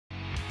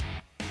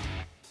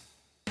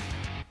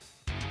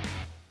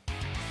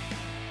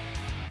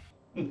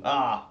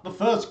Ah, the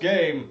first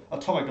game,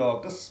 Atomic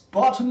Dog, the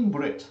Spartan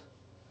Brit,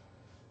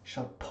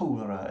 shall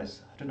polarize.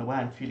 I don't know why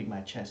I'm feeling my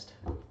chest.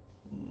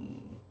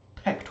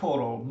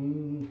 Pectoral.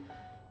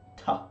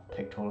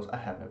 Pectorals. I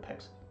have no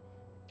pecs.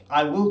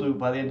 I will do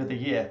by the end of the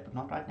year, but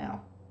not right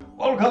now.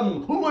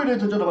 Welcome,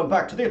 ladies and gentlemen,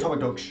 back to the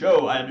Atomic Dog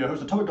Show. I am your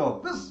host, Atomic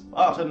Dog, the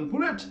Spartan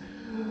Brit.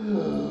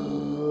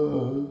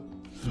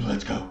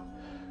 Let's go.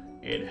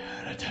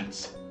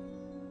 Inheritance.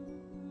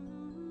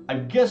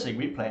 I'm guessing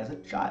we play as a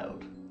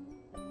child.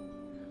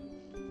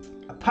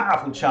 A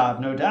powerful child,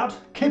 no doubt,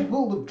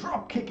 capable of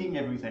drop-kicking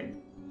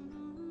everything.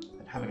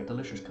 And having a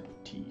delicious cup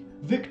of tea.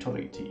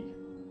 Victory tea.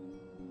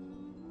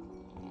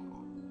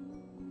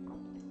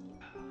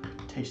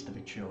 Taste the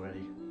victory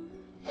already.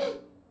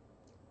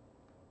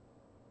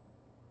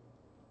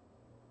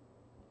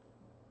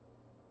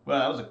 Well,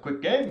 that was a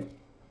quick game.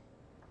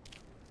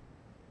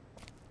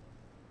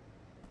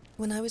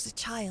 When I was a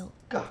child,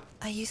 God.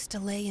 I used to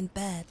lay in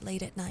bed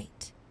late at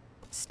night,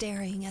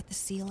 staring at the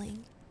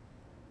ceiling,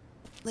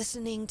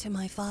 listening to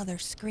my father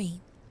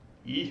scream.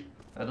 Eeh,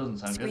 that doesn't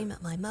sound good. Scream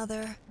at my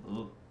mother.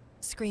 Ugh.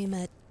 Scream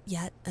at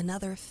yet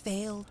another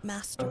failed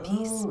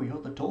masterpiece. Oh,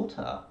 you're the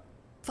daughter.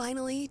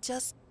 Finally,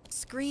 just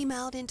scream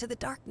out into the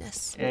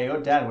darkness. Yeah,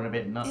 your dad went a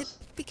bit nuts.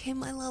 It became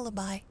my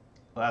lullaby.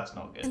 Well, that's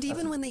not good. And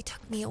even when they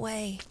took me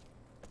away,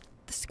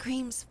 the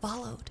screams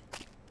followed.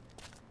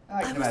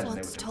 I was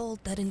once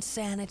told that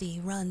insanity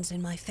runs in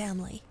my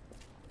family.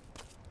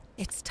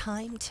 It's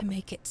time to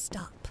make it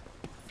stop.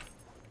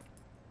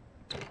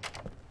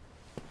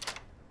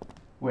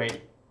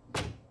 Wait.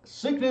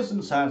 Sickness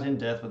and sanity and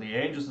death were the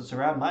angels that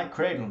surround my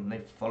cradle, and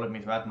they've followed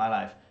me throughout my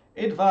life.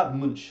 Edvard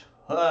Munch.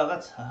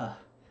 That's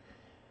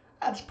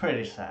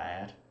pretty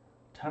sad.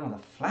 Turn on the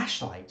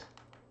flashlight.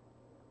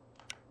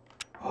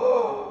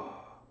 Oh!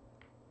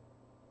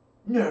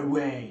 No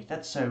way!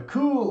 That's so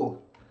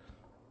cool!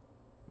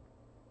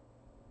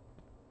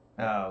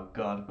 Oh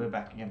god, we're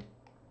back again.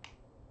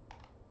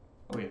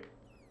 Oh yeah.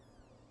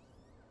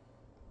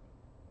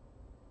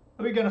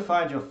 Are we gonna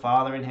find your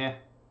father in here?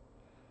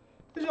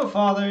 Is your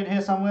father in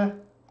here somewhere?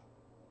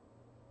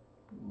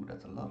 Ooh,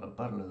 that's a lot of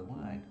bottle of the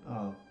wine.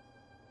 Oh.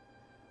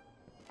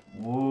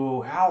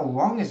 Whoa, how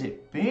long has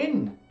it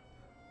been?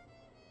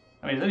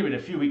 I mean, it's only been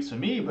a few weeks for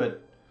me,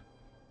 but...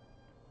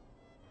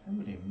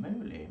 Holy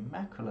moly,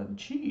 mackerel and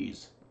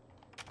cheese.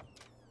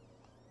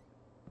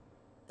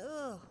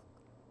 Ugh.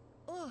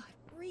 Ugh,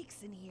 it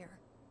reeks in here.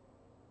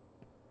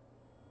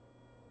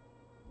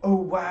 Oh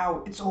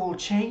wow, it's all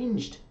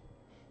changed.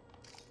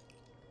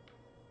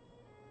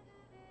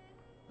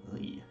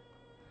 Ugh.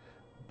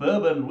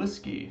 Bourbon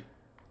whiskey.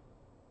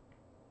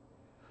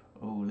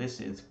 Oh, this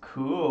is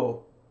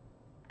cool.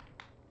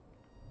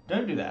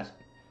 Don't do that.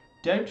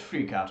 Don't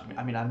freak out at me.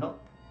 I mean, I'm not...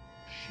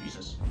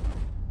 Jesus.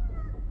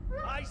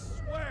 I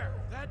swear,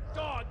 that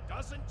dog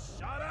doesn't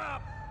shut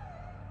up!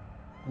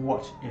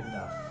 What in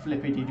the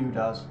flippity-doo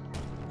does?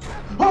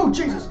 Oh,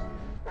 Jesus!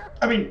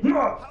 I mean...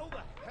 How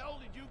the hell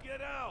did you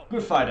get out?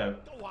 Good Fido.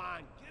 Go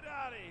on, get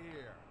out of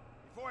here!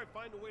 Before I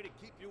find a way to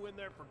keep you in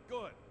there for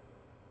good.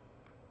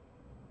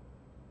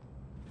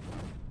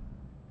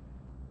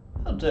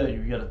 How dare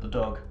you yell at the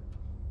dog?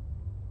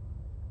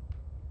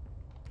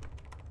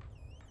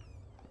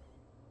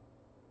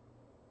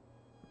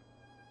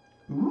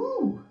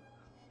 Ooh!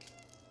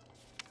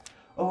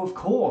 Oh, of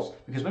course,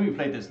 because when we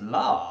played this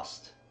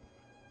last,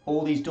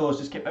 all these doors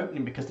just kept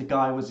opening because the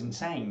guy was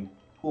insane.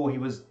 Or he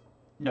was...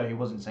 No, he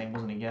was insane,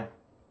 wasn't he? Yeah.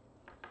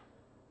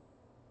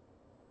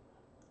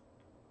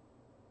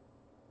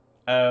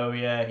 Oh,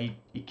 yeah,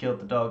 he killed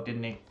the dog,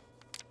 didn't he?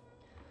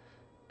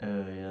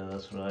 Oh, yeah,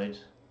 that's right.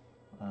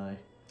 I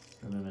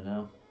remember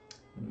now.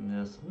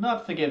 Yes,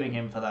 not forgiving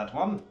him for that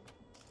one.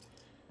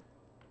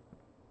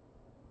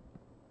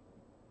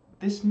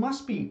 This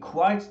must be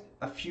quite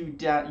a few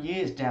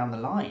years down the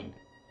line.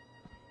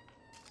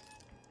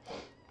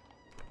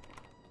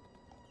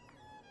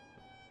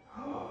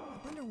 I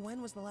wonder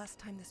when was the last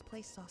time this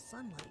place saw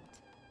sunlight?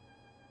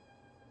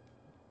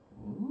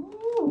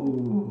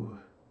 Ooh.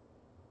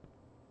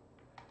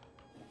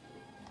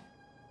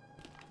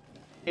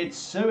 It's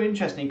so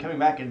interesting coming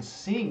back and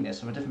seeing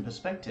this from a different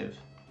perspective.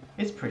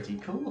 It's pretty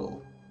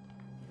cool.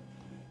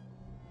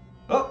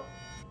 Oh!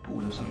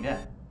 Ooh, there's something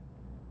there.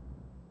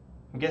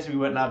 I'm guessing we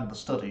weren't allowed in the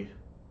study.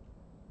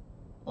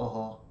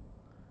 Uh-huh.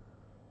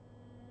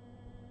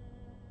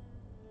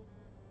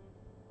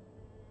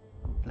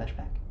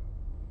 Flashback.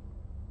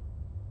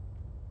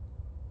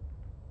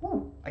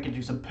 Ooh, I can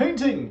do some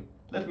painting!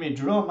 Let me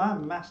draw my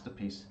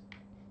masterpiece.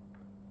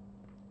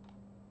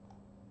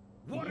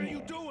 What are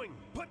you doing?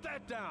 Put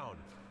that down!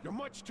 You're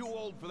much too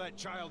old for that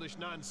childish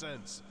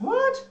nonsense.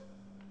 What?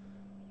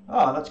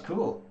 Oh, that's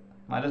cool.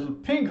 My little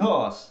pink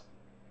horse.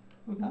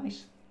 Oh,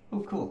 nice. Oh,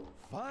 cool.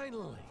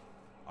 Finally!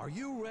 Are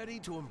you ready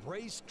to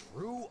embrace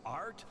true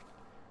art?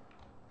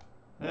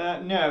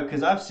 No,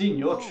 because I've seen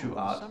your true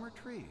art. Summer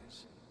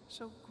trees.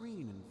 So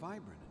green and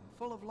vibrant and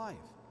full of life.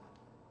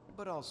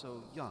 But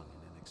also young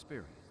and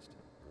inexperienced.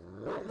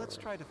 Let's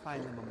try to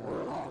find them a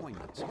more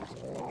poignant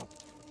season,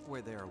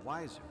 where they are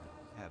wiser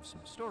and have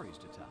some stories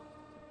to tell.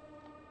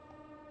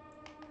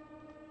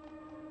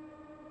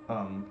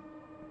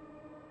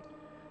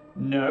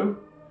 No.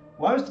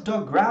 Why was the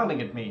dog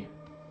growling at me?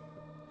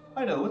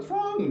 I know what's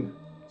wrong.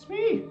 It's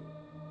me.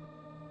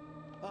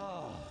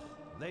 Oh,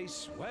 they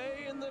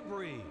sway in the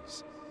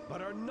breeze,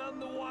 but are none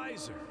the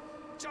wiser.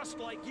 Just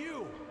like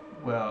you.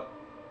 Well,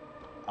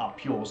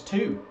 up yours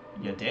too,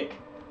 you dick.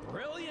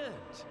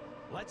 Brilliant.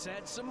 Let's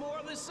add some more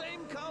of the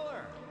same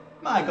color.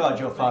 My God,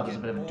 your Make father's a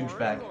it bit of a boring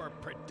douchebag. or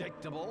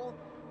predictable.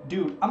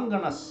 Dude, I'm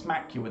gonna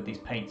smack you with these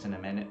paints in a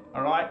minute,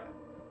 alright?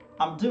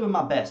 I'm doing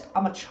my best.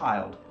 I'm a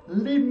child.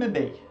 Leave me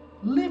be.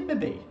 Leave me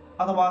be.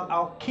 Otherwise,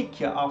 I'll kick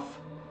you off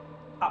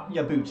up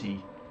your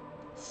booty.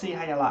 See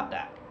how you like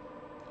that.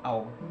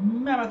 I'll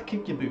mammoth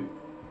kick your boot.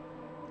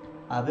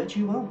 I bet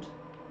you won't.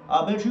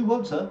 I bet you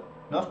won't, sir.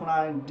 Not when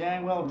I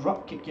dang well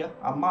drop kick you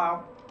a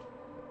mile.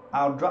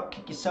 I'll drop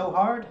kick you so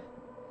hard.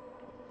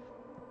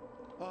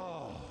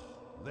 Oh,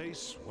 they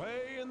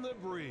sway in the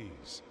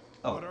breeze,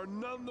 Oh. but are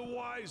none the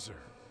wiser.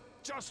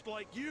 Just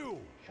like you.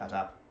 Shut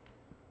up.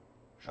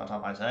 Shut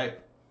up, I say.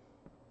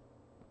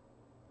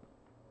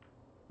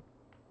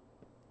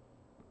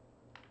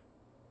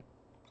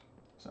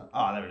 So,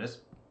 there it is.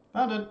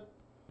 Found it.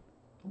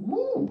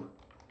 Woo!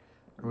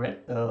 Red.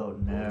 Oh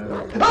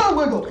no. Oh,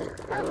 Wiggle!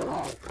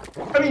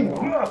 I mean,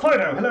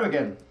 Fido, hello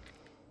again.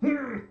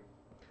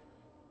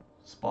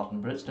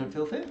 Spartan Brits don't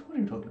feel fit? What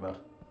are you talking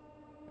about?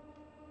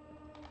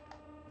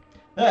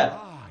 There.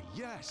 Ah,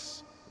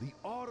 yes. The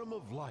autumn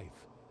of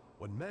life,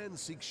 when man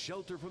seeks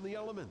shelter from the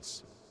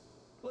elements.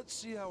 Let's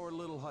see how our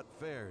little hut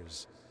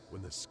fares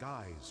when the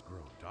skies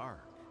grow dark.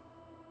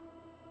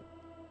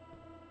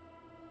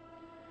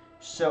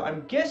 So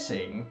I'm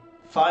guessing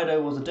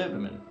Fido was a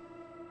Doberman.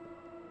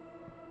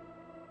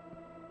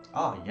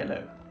 Ah,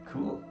 yellow.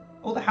 Cool.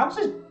 Oh, the house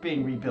is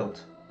being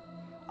rebuilt.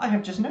 I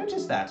have just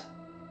noticed that.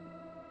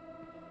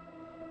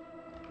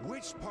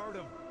 Which part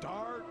of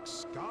dark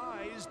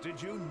skies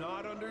did you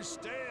not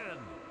understand?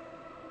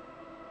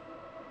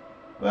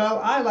 Well,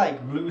 I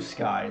like blue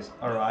skies,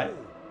 alright.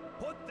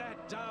 No, put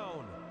that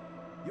down.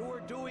 You are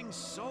doing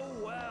so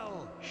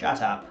well.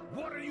 Shut up.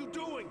 What are you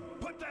doing?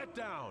 Put that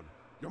down.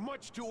 You're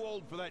much too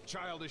old for that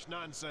childish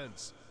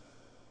nonsense.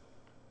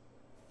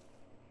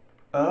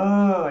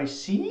 Oh, I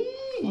see.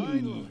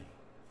 Finally,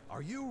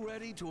 are you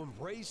ready to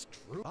embrace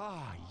truth?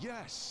 Ah,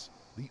 yes,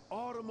 the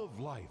autumn of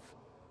life,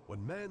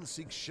 when man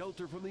seeks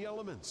shelter from the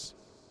elements.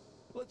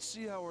 Let's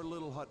see how our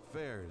little hut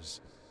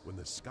fares when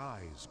the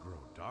skies grow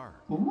dark.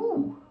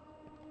 Ooh.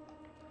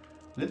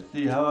 Let's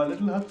see how our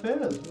little hut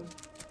fares.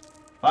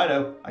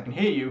 Fido, I can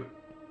hear you.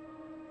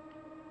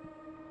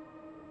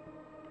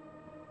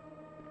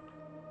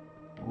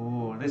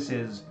 Ooh, this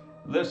is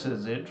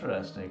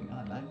interesting.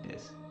 I like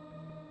this.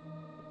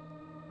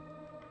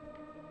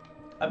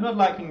 I'm not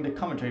liking the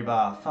commentary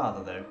by our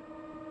father, though.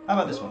 How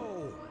about this one?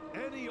 No,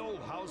 any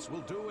old house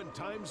will do in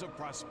times of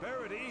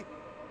prosperity.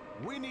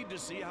 We need to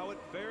see how it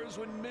fares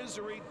when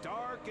misery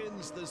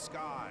darkens the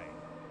sky.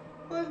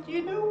 Well,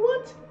 you know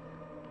what?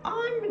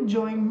 I'm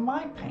enjoying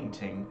my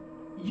painting.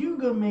 You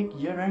go make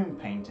your own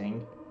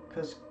painting,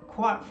 because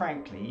quite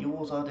frankly,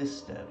 yours are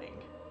disturbing.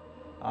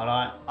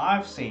 Alright,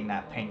 I've seen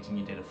that painting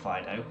you did of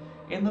Fido.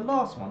 In the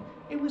last one,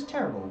 it was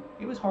terrible.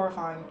 It was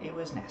horrifying. It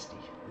was nasty.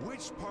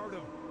 Which part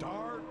of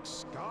dark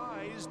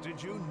skies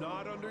did you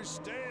not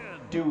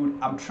understand?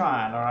 Dude, I'm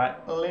trying, alright?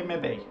 Let me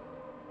be.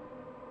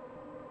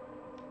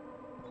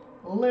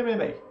 Let me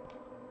be.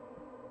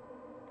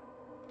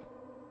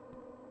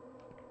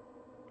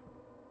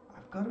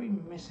 I've got to be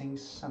missing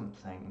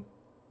something.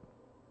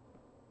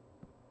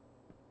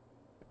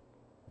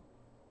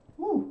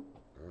 Woo!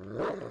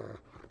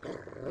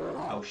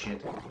 Oh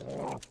shit.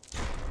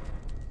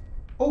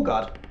 Oh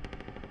god.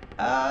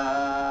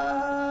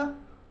 Oh.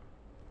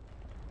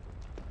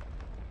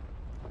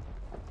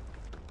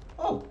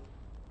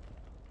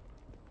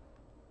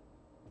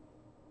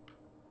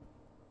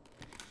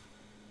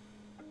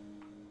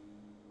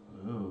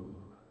 Ooh.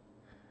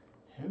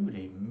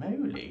 Holy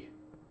moly.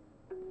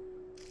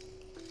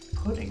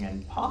 Pudding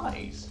and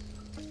pies.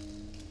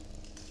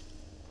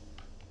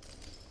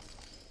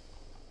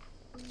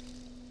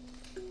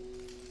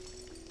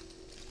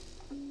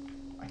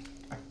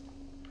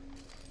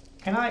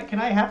 Can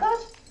I have that?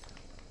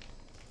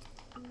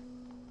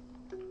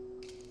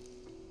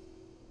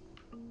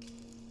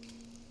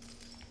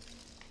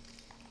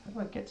 How do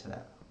I get to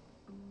that?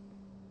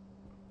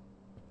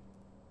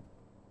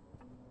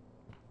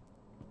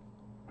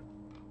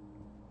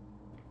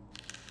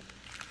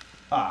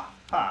 Ah,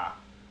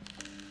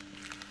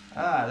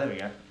 there we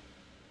go.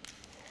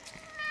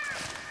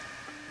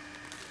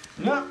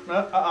 No,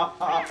 What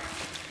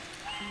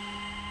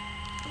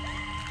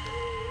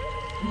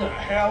the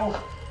hell?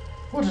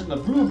 What in the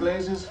blue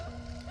blazes?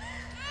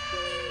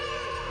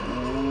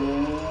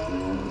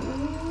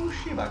 Ooh,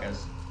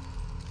 she-buggers.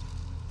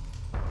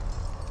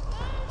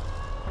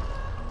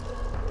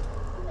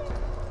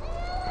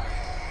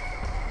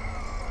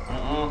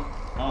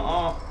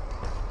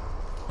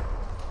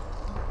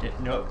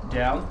 No,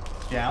 down.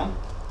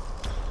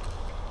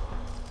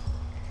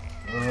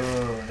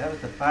 Oh, that was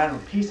the final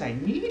piece I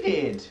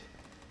needed.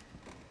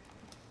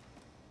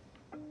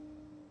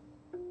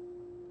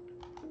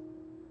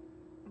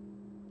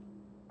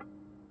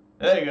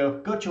 There you go.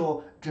 Got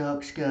your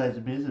dark skies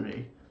of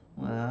misery.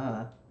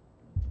 Ah.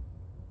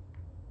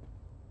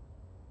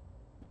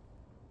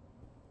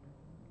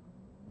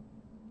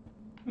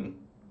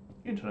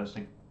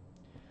 Interesting.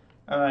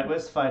 Alright,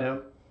 where's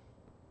Fido?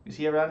 Is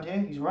he around here?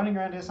 He's running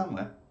around here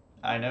somewhere.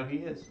 I know he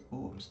is.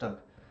 Ooh, I'm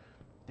stuck.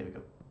 There we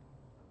go.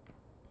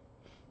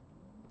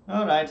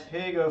 Alright,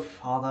 here you go,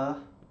 Father.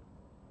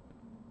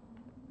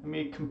 Let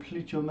me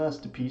complete your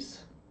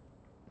masterpiece.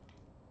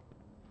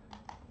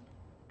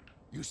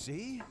 You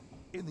see?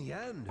 In the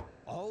end,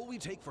 all we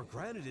take for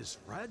granted is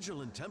fragile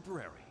and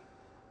temporary.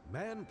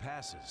 Man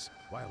passes,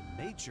 while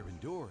nature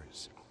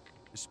endures.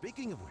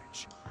 Speaking of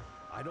which,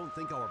 I don't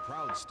think our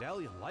proud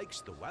stallion likes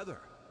the weather.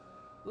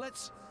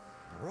 Let's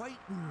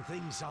brighten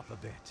things up a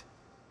bit.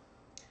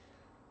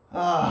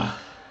 Ah.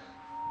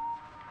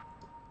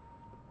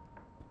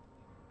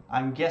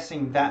 I'm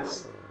guessing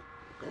that's...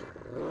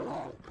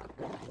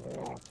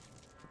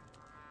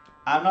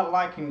 I'm not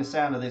liking the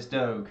sound of this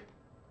dog.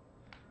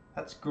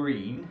 That's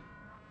green.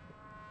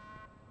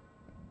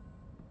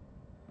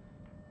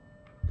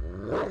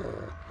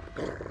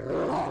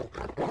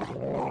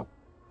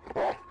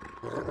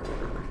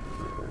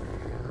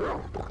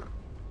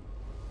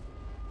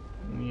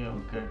 Yeah,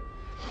 okay.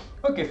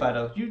 Okay,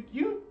 Fido, you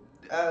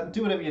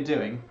do whatever you're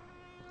doing.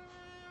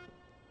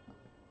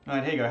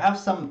 Alright, here you go. Have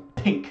some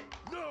pink.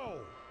 No!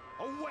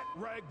 A wet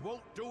rag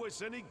won't do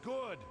us any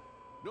good,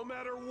 no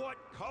matter what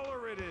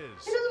color it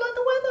is. He doesn't like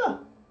the weather.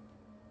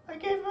 I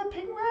gave him a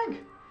pink rag.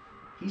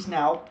 He's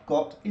now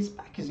got... His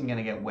back isn't going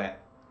to get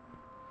wet.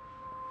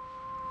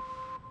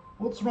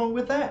 What's wrong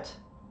with that?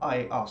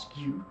 I ask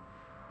you.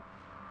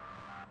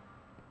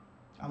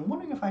 I'm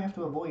wondering if I have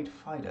to avoid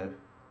Fido.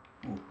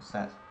 Ooh, what's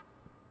that?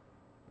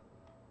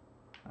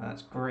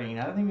 That's green.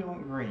 I don't think we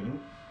want green.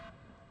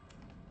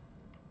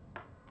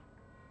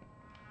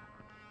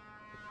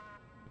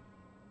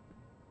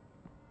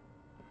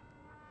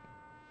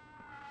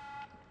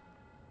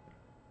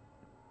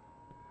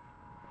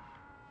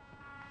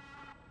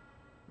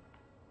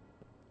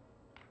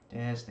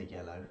 There's the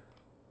yellow.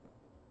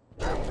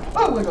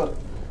 Oh my god!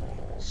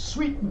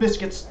 Sweet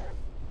biscuits!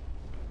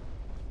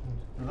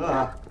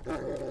 Ah.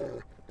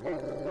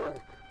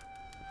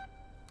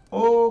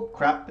 Oh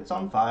crap, it's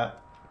on fire.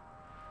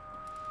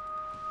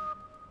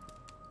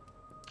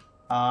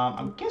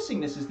 I'm guessing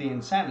this is the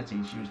insanity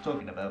she was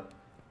talking about.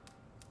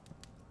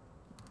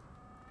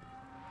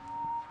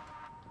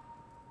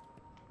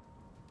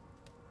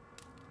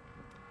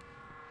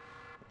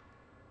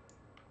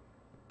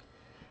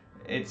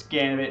 It's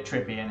getting a bit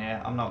trippy in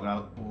here. I'm not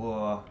gonna...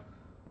 Whoa.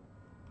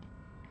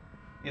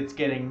 It's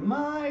getting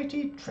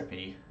mighty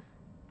trippy.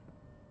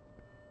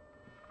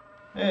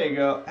 There you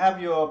go.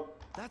 Have your...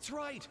 That's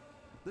right.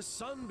 The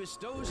sun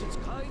bestows its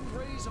kind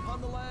rays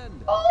upon the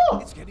land. Oh!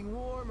 It's getting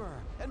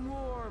warmer and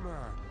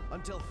warmer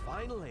until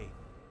finally...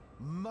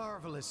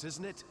 Marvelous,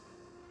 isn't it?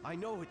 I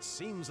know it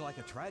seems like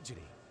a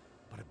tragedy,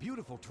 but a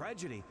beautiful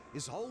tragedy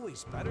is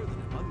always better than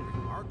an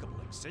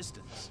unremarkable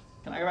existence.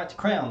 Can I go back to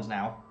crayons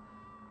now?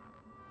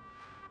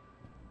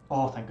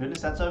 Oh, thank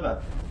goodness that's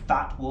over.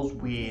 That was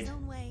weird. His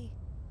own way.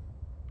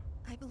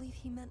 I believe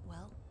he meant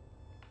well.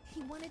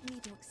 He wanted me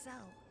to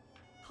excel,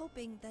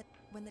 hoping that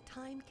when the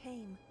time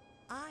came,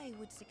 I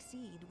would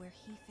succeed where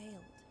he failed.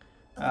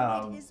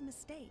 Avoid his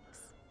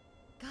mistakes.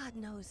 God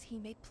knows he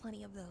made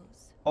plenty of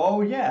those.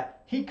 Oh yeah,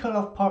 he cut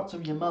off parts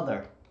of your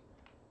mother.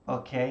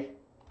 Okay.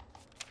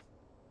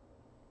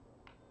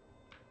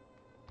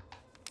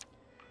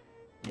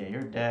 Yeah,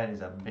 your dad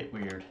is a bit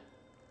weird.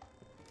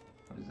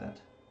 What is that?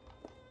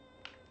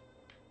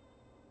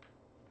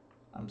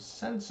 I'm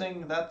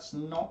sensing that's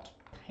not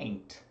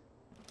paint.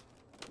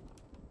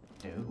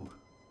 No.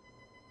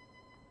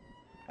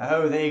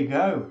 Oh, there you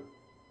go.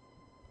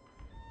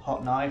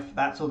 Pot knife,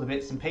 that's all the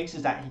bits and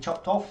pieces that he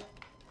chopped off.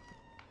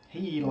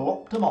 He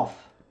lopped them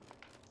off.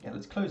 Yeah,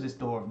 let's close this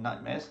door of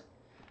nightmares.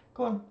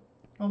 Go on.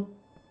 Go on.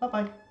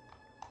 Bye-bye.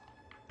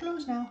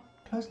 Close now.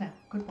 Close now.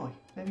 Good boy.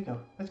 There we go.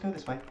 Let's go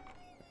this way.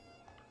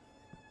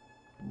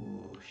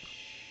 Oh,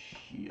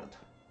 shit.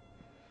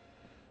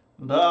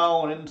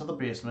 Down into the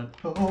basement.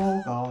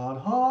 Oh,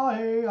 God.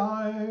 Hi.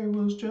 I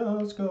was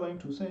just going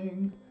to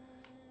sing.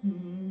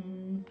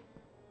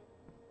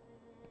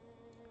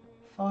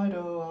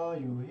 Fido, are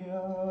you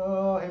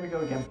here? Here we go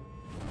again.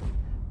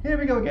 Here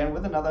we go again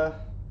with another...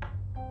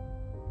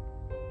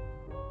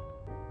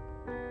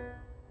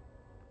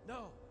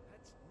 No,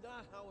 that's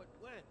not how it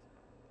went.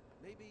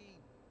 Maybe...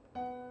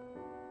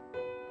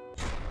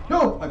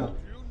 No! My God.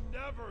 You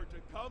never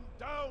to come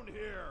down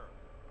here.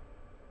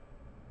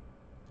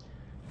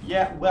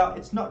 Yeah, well,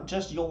 it's not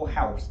just your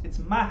house. It's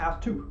my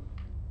house too.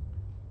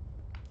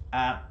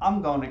 And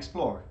I'm going to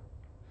explore.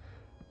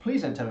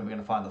 Please don't tell me we're going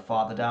to find the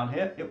father down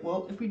here.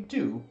 Well, if we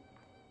do,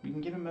 we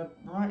can give him a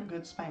right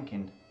good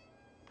spanking.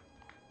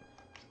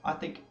 I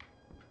think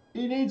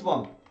he needs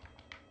one.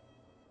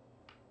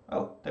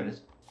 Oh, there it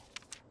is.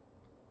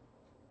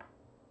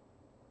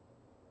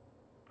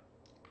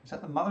 Is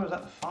that the mother or is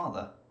that the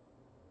father?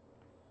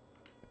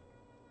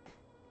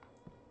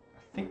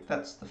 I think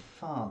that's the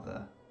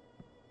father.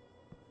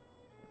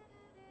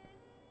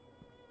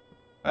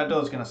 That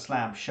door's going to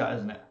slam shut,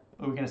 isn't it?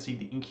 Or we're going to see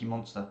the inky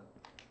monster.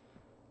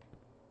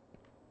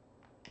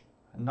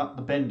 And not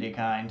the bendy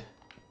kind.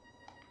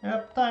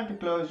 Yep, time to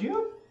close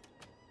you.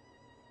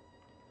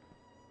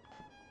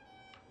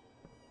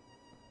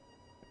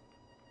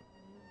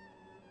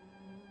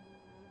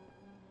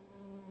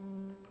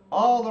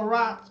 All the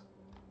rats.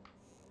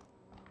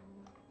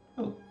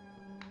 Oh.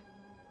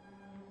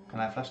 Can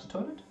I flush the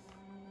toilet?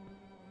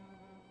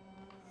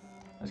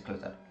 Let's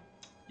close that.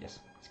 Yes.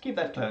 Let's keep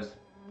that closed.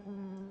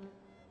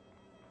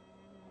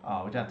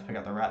 Oh, we don't have to pick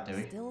up the rat, do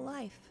we? Still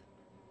life.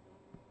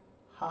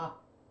 Ha.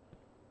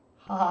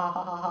 Ha ha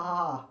ha ha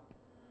ha.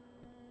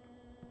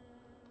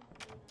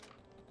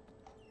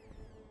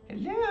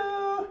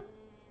 Hello.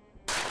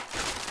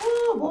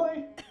 Oh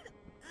boy.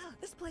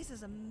 This place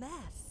is a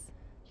mess.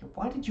 Yeah,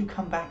 why did you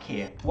come back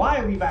here? Why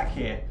are we back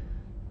here?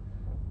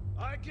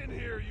 I can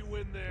hear you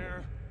in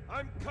there.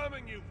 I'm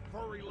coming, you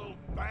furry little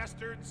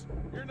bastards.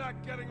 You're not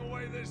getting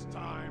away this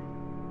time.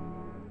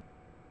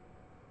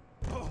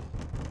 Oh,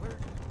 where did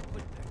I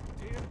put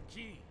that damn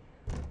key?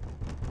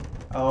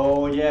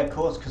 Oh yeah, of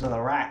course, because of the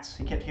rats.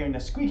 He kept hearing the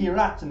squeaky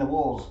rats in the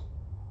walls.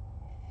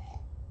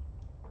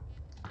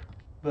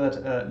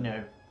 But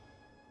no.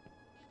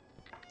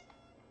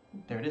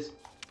 There it is.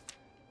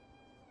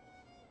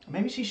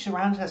 Maybe she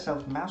surrounded herself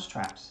with mouse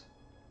traps.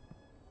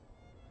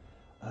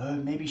 Oh,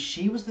 maybe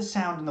she was the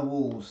sound in the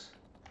walls.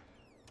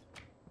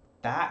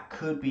 That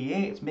could be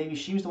it. Maybe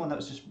she was the one that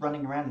was just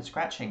running around and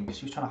scratching because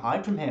she was trying to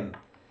hide from him.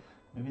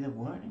 Maybe there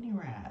weren't any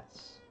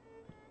rats.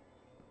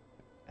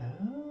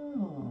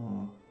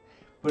 Oh.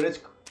 But it's...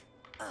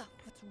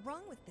 What's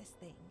wrong with this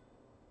thing?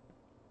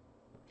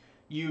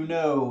 You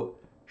know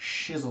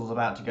shizzle's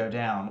about to go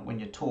down when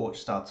your torch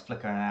starts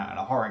flickering out in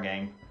a horror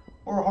game.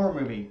 Or a horror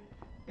movie.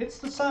 It's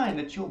the sign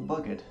that you're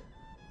buggered.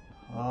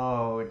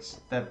 Oh, it's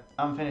the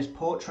unfinished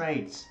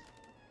portraits.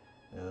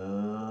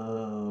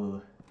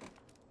 Oh.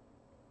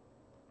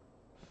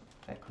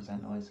 Heck was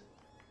that noise?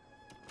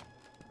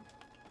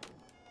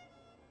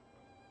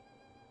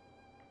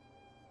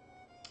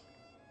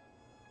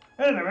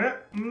 Anyway,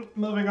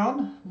 moving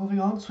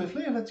on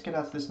swiftly. Let's get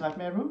out of this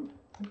nightmare room.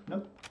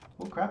 Nope.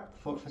 Oh crap!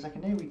 Thought for a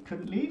second there we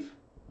couldn't leave.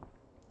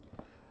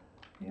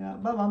 Yeah,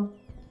 bye mum.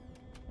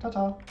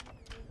 Ta-ta.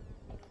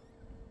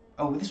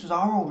 Oh, this was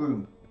our old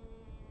room.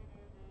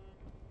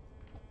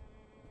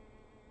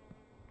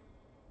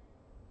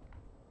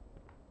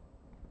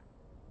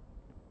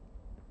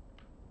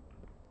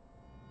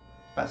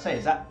 About to say,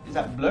 is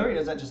that blurry or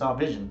is that just our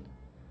vision?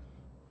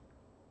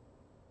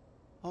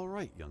 All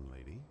right, young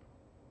lady.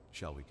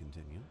 Shall we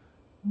continue?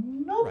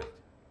 Nope. Right.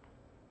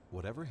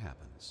 Whatever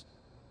happens,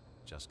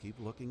 just keep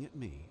looking at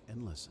me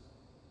and listen.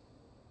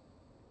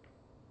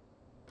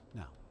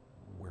 Now,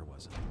 where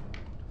was I?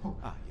 Oh.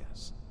 Ah,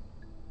 yes.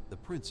 The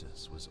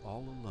princess was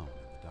all alone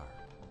in the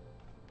dark.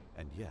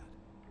 And yet,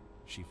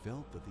 she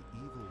felt that the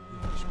evil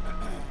witch...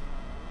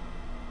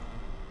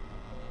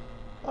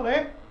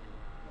 Ollie.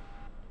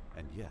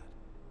 And yet,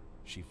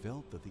 she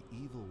felt that the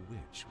evil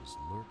witch was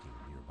lurking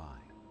nearby.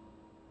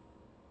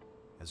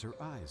 As her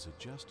eyes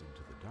adjusted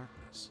to the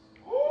darkness...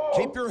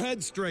 Keep your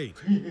head straight.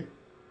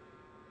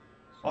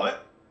 Ollie.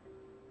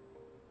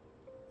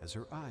 As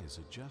her eyes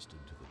adjusted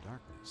to the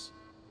darkness,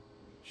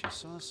 she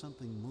saw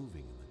something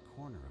moving in the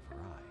corner of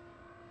her eye.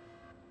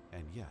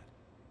 And yet,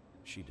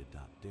 she did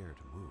not dare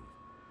to move,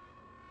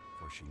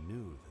 for she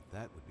knew that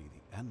that would be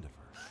the end of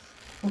her.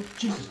 Oh,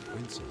 Jesus. The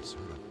princess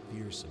heard a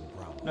fearsome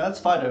growl. No, that's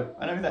Fido.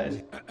 I know who that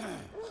is.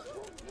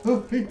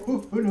 Oh, hey,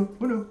 oh no,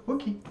 oh no.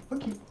 Okay,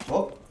 okay.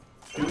 Oh.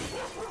 The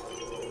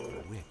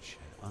witch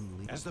had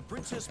unleashed... As the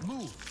princess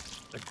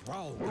moved, the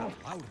growl got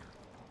louder.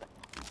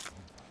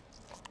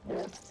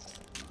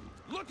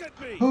 Look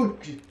at me! Oh,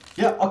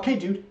 yeah, okay,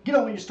 dude. Get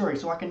on with your story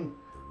so I can...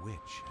 The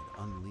witch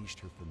had unleashed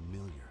her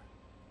familiar,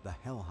 the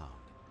hellhound.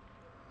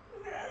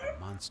 The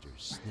monster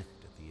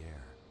sniffed at the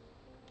air,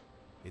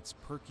 its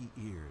perky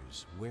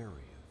ears wary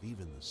of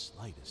even the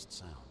slightest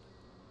sound.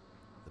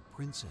 The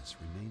princess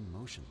remained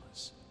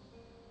motionless,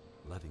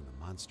 letting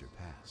the monster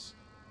pass.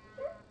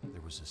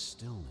 There was a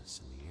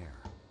stillness in the air.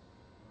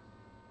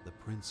 The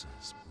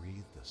princess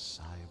breathed a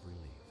sigh of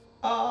relief.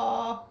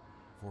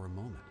 For a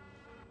moment,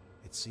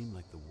 it seemed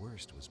like the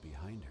worst was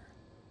behind her.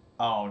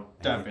 Oh,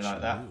 don't be yet like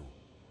she that. knew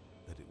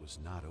that it was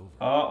not over.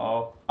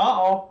 Uh-oh.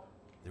 Uh-oh.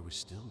 There was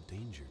still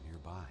danger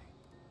nearby,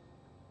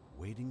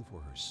 waiting for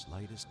her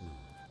slightest move.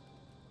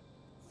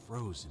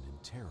 Frozen in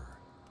terror,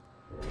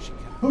 she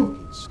kept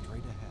looking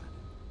straight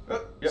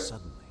ahead. Yep.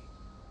 Suddenly,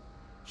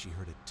 she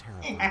heard a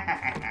terrifying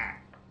cry.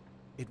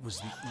 It was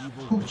the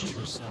evil witch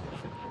herself.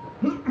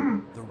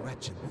 The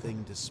wretched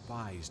thing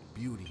despised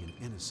beauty and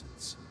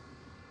innocence,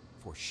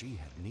 for she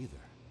had neither.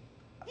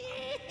 The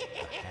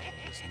hag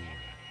was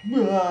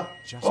near,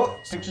 just Oh,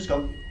 outside picture's the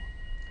gone. view.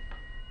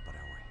 But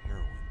our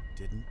heroine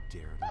didn't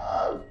dare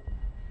to move.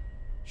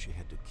 She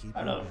had to keep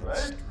I'm her not head afraid.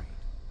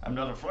 straight, I'm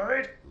not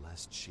afraid.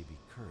 lest she be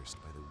cursed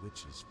by the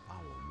witch's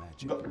foul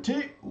magic. Got the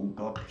tea. Oh,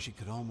 God. She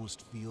could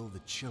almost feel the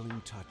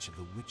chilling touch of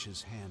the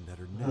witch's hand at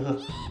her neck.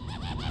 She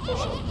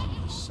felt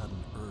a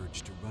sudden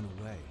urge to run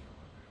away.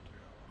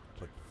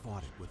 but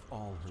fought it with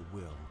all her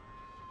will.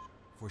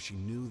 For she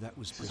knew that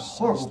was This is a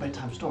horrible precisely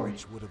bedtime what the story.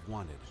 witch would have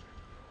wanted.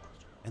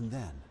 And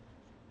then,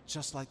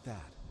 just like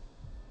that,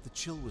 the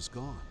chill was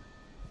gone.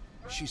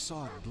 She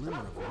saw a glimmer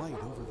of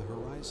light over the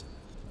horizon.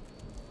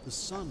 The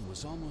sun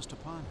was almost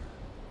upon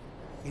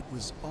her. It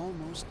was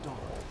almost dawn.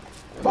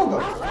 The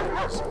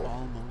night was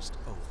almost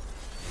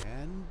over.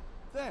 And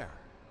there.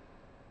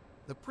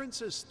 The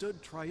princess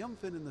stood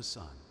triumphant in the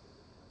sun,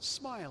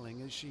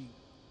 smiling as she...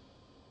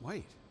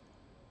 Wait.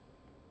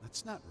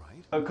 That's not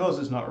right. Of course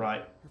it's not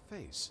right. Her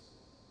face.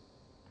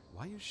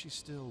 Why is she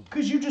still...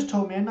 Because you just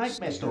told me a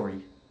nightmare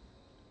story.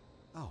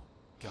 Oh,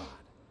 God.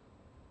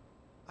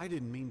 I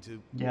didn't mean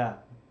to... Yeah,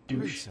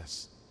 douche.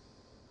 Princess,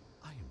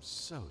 I am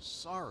so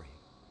sorry.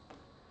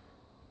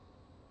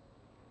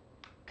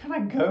 Can I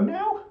go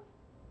now?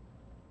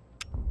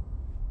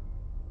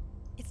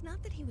 It's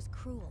not that he was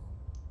cruel.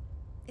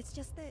 It's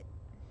just that,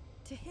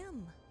 to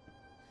him,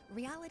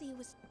 reality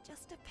was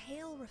just a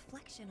pale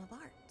reflection of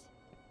art.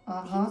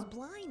 He was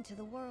blind to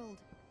the world,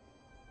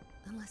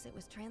 unless it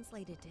was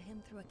translated to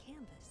him through a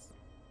canvas.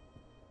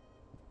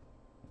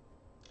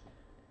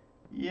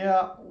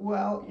 Yeah,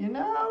 well, you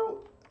know,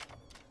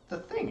 the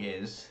thing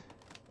is,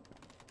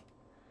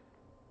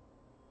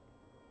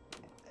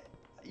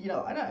 you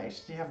know, I don't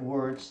actually have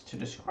words to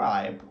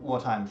describe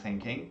what I'm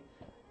thinking,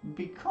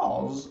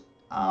 because,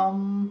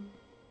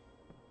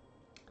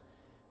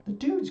 the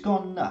dude's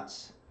gone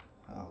nuts.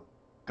 Oh,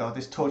 God,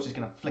 this torch is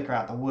going to flicker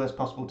out the worst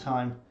possible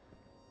time.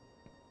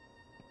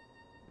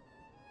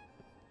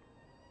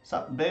 What's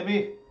up,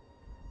 baby?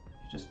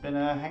 Just been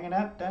hanging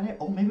out down here?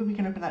 Oh, maybe we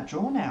can open that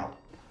drawer now.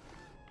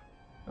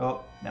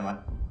 Oh, never mind.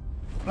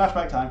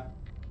 Flashback time.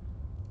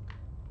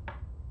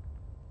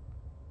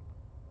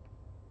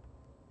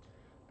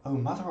 Oh,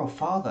 mother or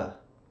father?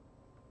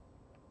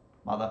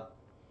 Mother.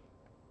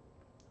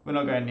 We're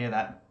not going near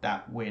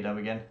that weirdo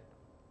again.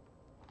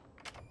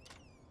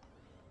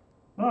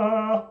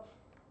 Ma!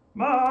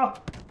 Ma!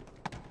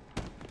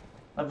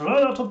 I've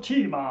run out of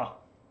tea, Ma.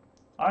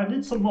 I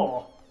need some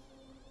more.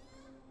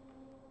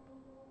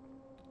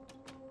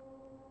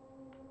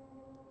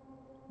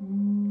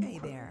 Hey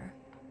there.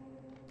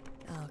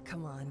 Oh,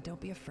 come on, don't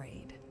be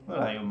afraid. What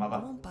are you, I mother?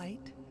 won't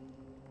bite.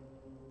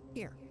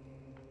 Here,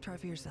 try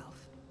for yourself.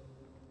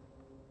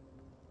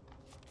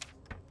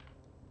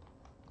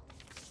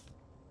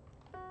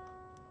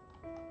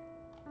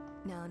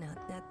 No,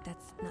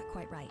 that's not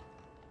quite right.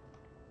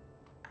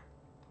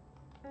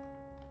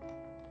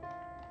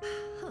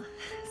 Huh,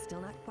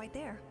 still not quite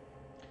there.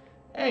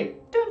 Hey,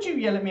 don't you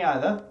yell at me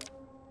either.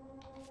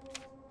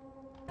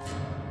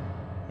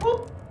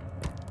 Whoop.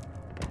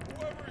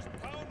 Whoever's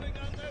pounding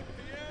on that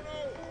piano,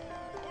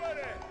 quit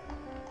it!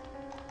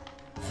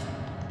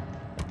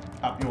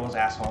 Up yours,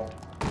 asshole.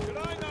 Did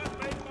I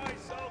not make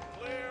myself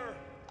clear?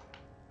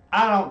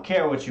 I don't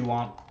care what you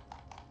want.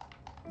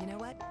 You know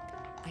what?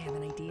 I have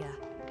an idea.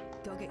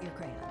 Go get your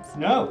crayons.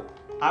 No,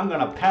 I'm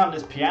gonna pound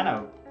this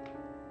piano.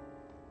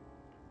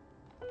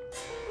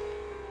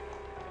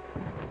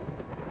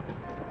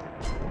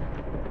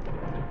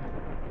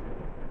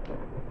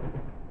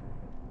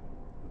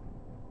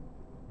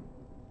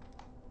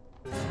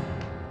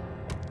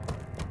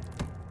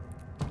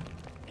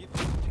 If you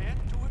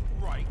can't do it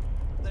right,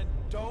 then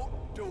don't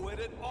do it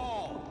at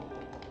all.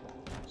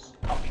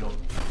 Up yours.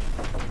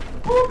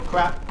 Oh,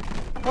 crap.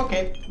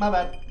 Okay, my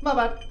bad. My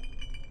bad.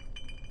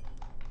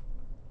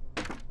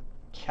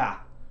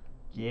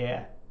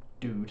 Yeah,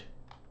 dude.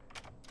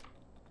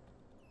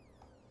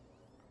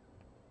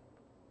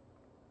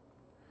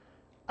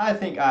 I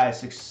think I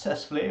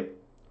successfully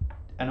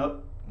and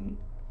up.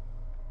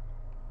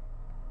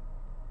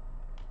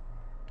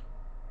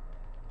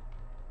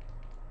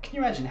 Can you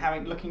imagine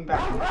looking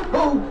back?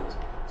 Oh,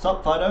 what's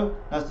up, Fido?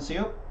 Nice to see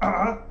you.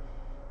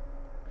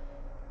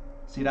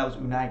 See, that was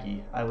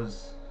Unagi. I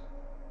was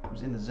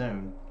in the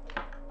zone.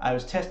 I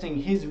was testing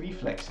his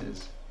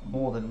reflexes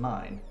more than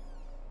mine.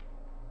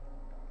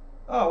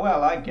 Oh,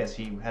 well, I guess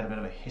he had a bit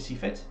of a hissy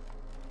fit.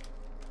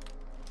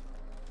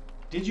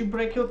 Did you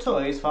break your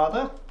toys,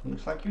 Father?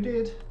 Looks like you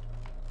did.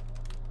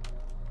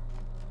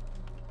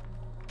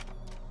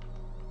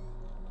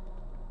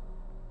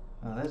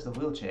 Oh, there's the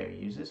wheelchair he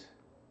uses.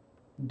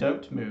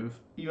 Don't move.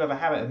 You have a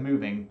habit of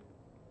moving.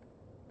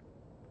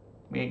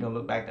 We ain't gonna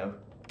look back, though.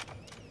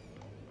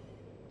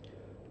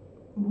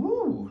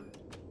 Ooh!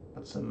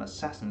 That's some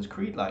Assassin's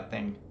Creed-like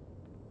thing.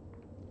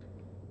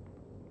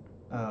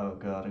 Oh,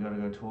 God, I gotta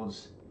go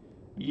towards...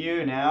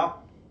 you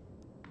now.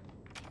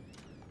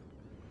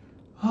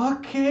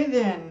 Okay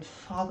then,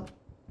 Father.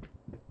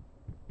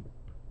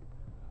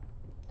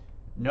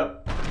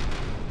 Nope.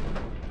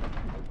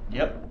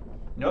 Yep.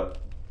 Nope.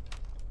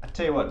 I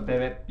tell you what,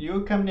 baby.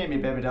 You come near me,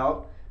 baby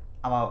doll.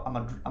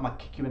 I'ma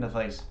kick you in the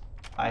face.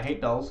 I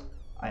hate dolls.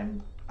 I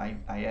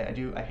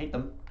hate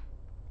them.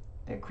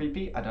 They're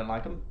creepy. I don't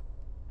like them.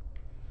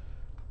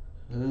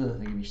 Ugh,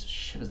 they give me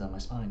shivers down my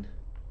spine.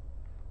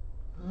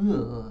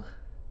 Ugh.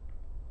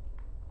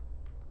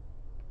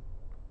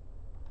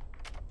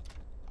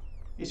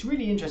 It's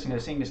really interesting though,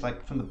 seeing this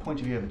like from the point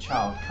of view of a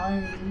child.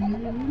 Kind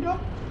of.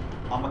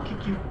 I'ma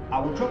kick you. I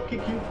will drop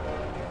kick you.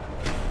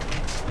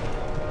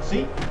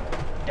 See?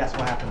 That's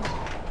what happens.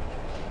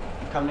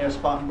 You come near a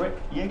Spartan brick,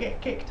 you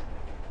get kicked.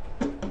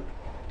 I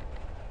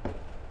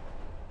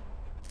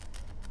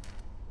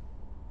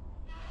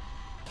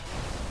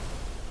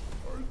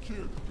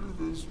can't do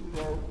this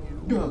without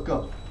you.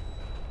 Go.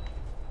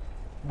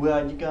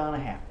 Well, you're gonna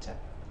have to.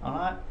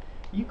 Alright?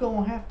 You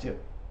gonna have to.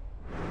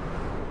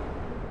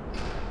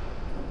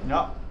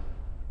 No.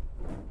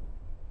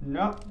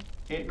 No.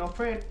 Ain't no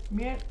afraid.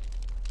 Me.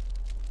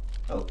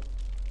 Oh.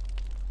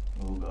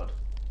 Oh god.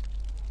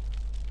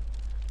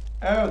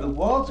 Oh, the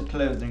walls are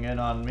closing in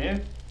on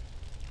me.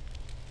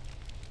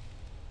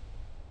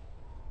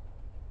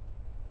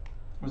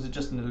 Was it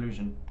just an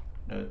illusion?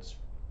 No, it's...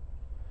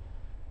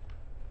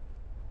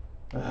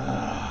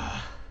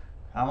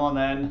 Come on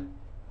then.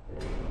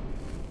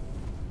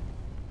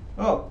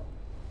 Oh.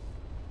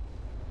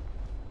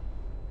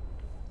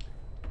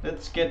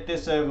 Let's get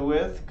this over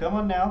with. Come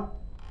on now.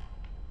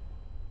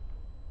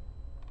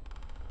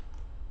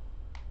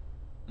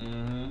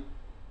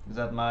 Is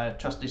that my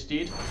trusty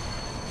steed?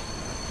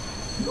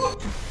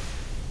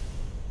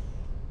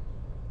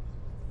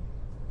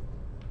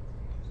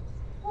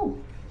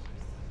 Ooh.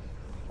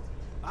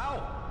 Ow!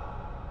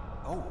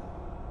 Oh,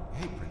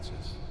 hey,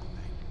 Princess.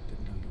 I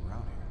didn't know you were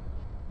out here.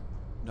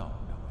 No,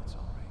 it's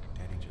all right.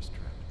 Daddy just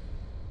tripped.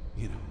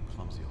 You know,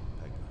 clumsy old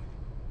peg leg.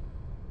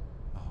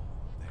 Oh,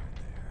 there.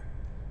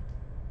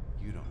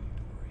 You don't need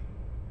to worry.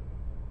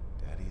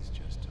 Daddy's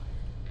just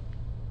tired.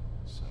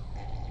 So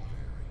very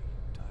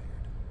tired.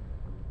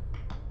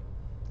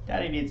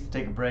 Daddy needs to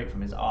take a break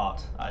from his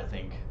art, I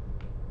think.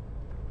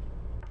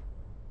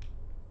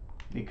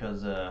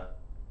 Because,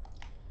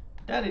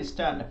 Daddy's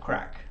starting to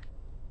crack.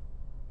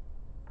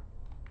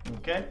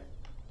 Okay?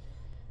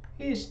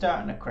 He's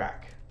starting to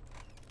crack.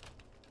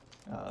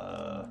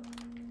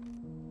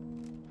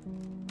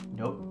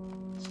 Nope.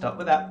 Stop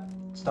with that.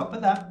 Stop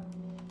with that.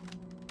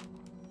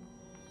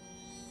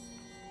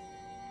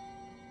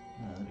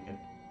 Oh, there we go.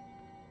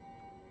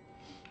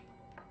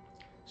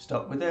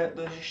 Stop with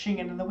the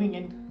shinging and the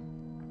winging.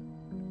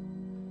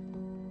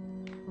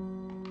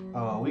 Oh,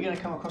 are we going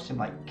to come across him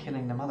like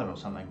killing the mother or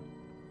something?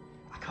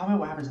 I can't remember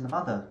what happens in the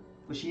mother.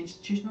 Was she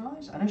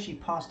institutionalized? I know she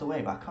passed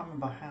away, but I can't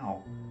remember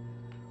how.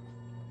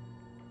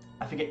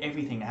 I forget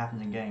everything that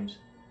happens in games.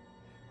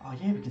 Oh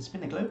yeah, we can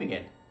spin the globe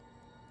again.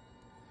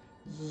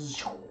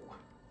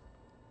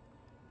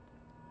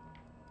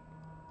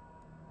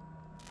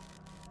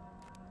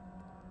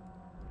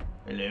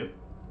 Hello?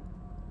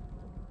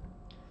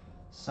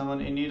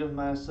 Someone in need of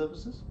my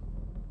services?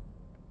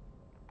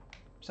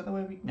 Is that the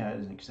way we... No,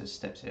 it isn't, because there's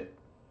steps here.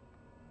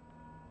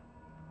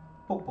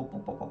 Pop, pop,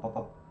 pop, pop, pop, pop,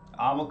 pop.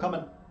 I'm a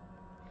coming.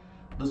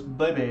 This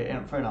baby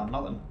ain't afraid of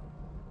nothing.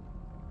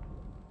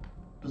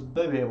 This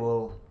baby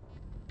will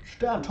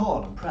stand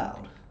tall and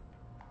proud.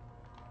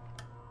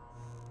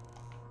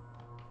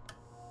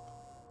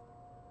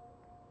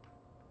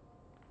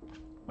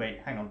 Wait,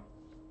 hang on.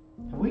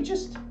 Have we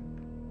just... Have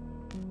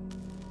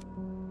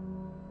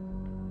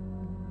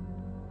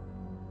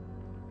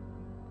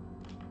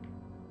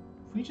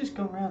we just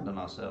gone round on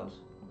ourselves?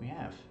 We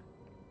have.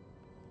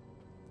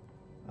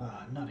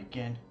 Ah, not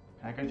again.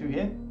 Can I go through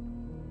here?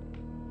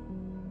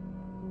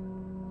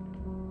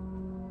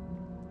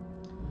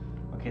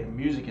 Okay, the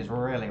music is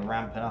really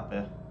ramping up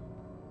here.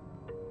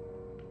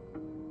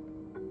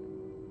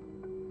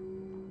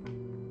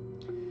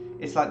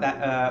 It's like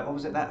that, what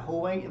was it, that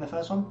hallway in the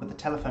first one? Where the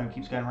telephone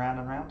keeps going round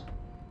and round?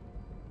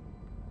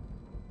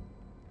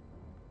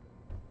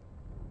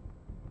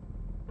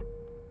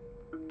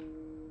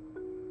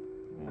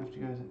 We have to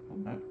go... Oh,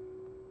 no.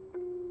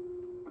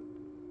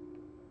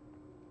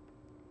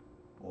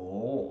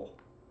 Oh.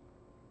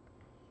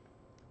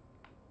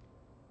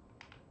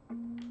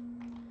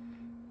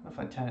 What if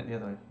I turn it the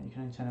other way? You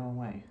can only turn it one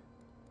way.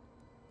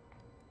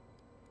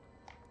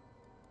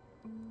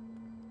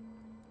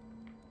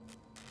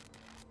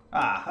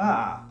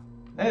 Aha!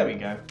 There we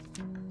go.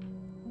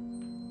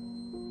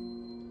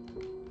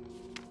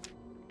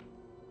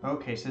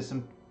 Okay, so there's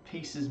some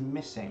pieces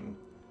missing.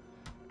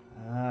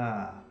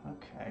 Ah,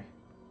 okay.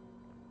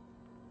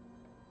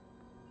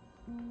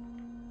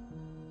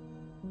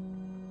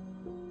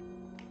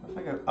 What if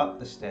I go up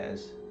the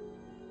stairs?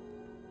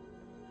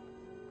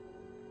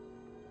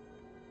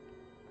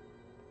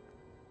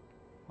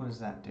 What does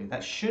that do?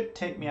 That should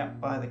take me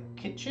up by the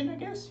kitchen, I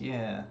guess?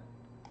 Yeah.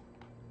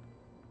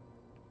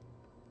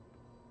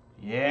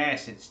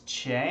 Yes, it's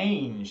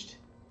changed.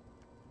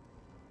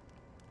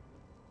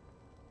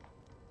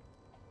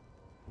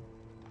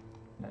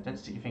 No, don't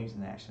stick your fingers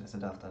in there, actually. That's a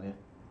daft idea.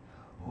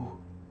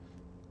 Ooh.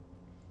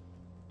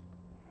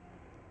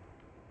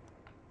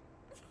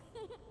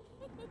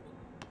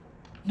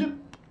 Nope.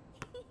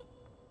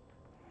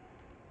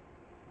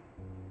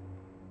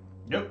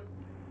 Nope.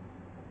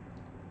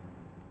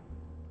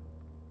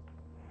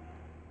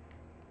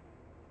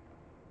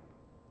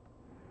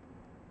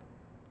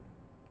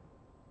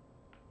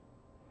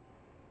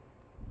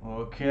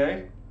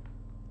 Okay.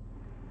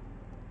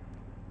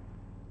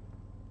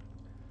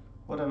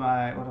 What am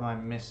I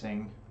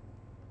missing?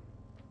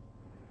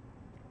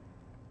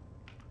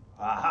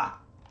 Aha!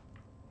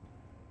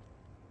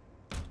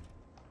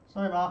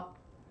 Sorry, Ma.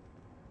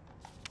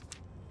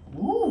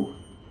 Woo!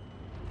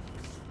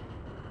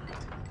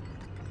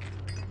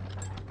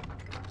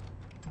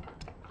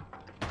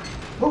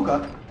 Oh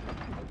God!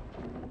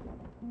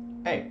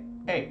 Hey,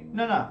 hey,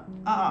 no, no,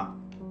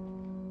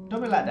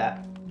 don't be like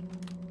that.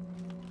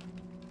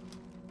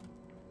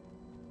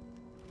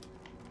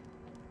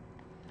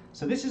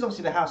 So this is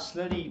obviously the house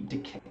slowly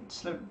decaying,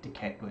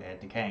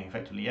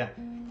 effectively, yeah.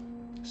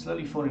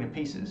 Slowly falling to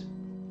pieces.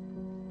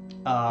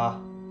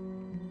 But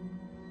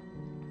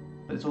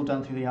it's all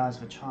done through the eyes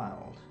of a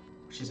child,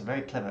 which is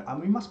very clever. And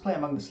we must play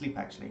Among the Sleep,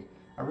 actually.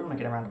 I really want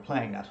to get around to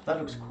playing that. That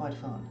looks quite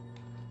fun.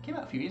 Came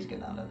out a few years ago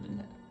now, didn't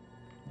it?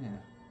 Yeah.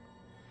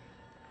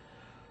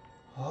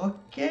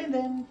 Okay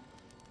then.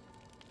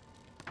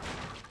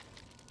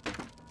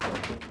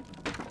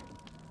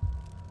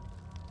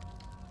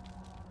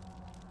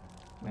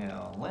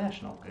 Well,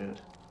 that's not good.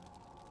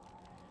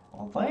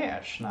 Well,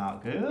 that's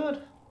not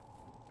good.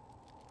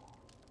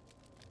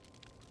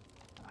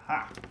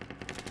 Aha.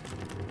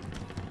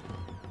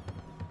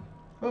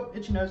 Oh,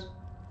 itchy nose.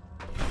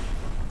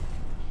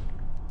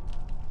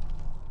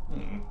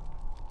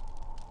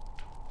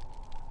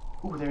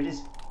 Oh, there it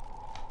is.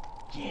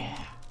 Yeah.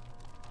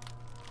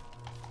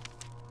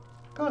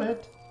 Got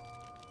it.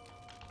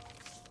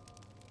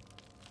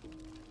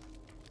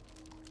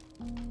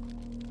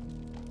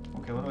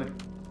 Okay, what do I...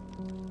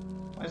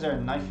 Why is there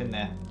a knife in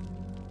there?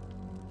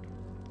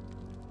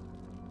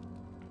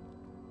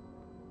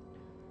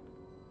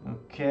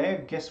 Okay,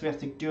 I guess we have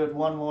to do it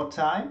one more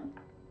time.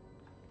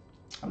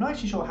 I'm not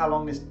actually sure how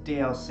long this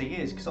DLC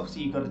is, because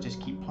obviously you've got to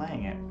just keep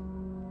playing it.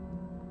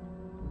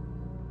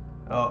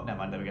 Oh, never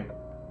mind, there we go.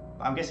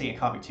 I'm guessing it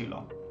can't be too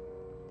long.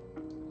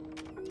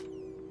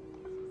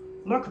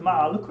 Look,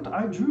 Ma, look what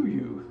I drew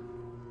you.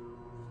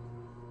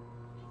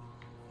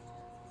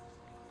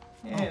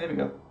 Yeah, there we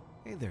go.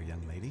 Hey there,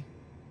 young lady.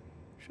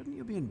 Shouldn't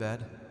you be in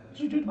bed? What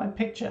did you do to my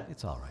picture?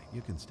 It's all right.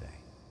 You can stay.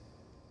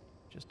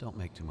 Just don't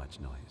make too much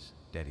noise.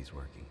 Daddy's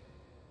working.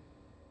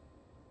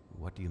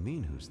 What do you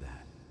mean, who's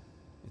that?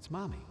 It's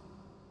Mommy.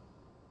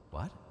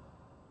 What?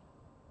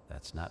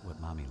 That's not what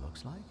Mommy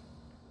looks like?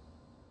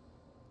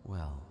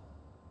 Well,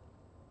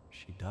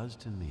 she does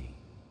to me.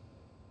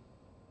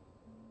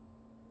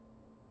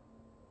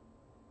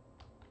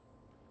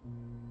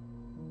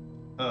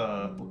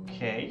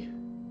 Okay.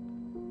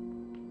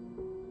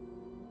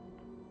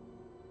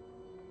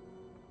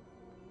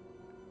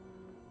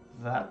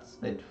 That's a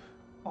bit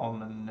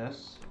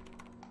ominous.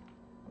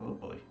 Oh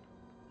boy.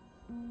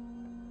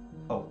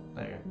 Oh,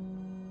 there you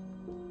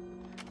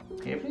go.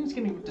 Okay, everything's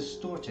getting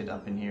distorted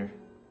up in here.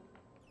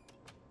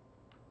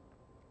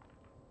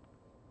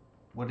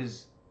 What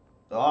is...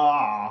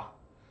 Ah!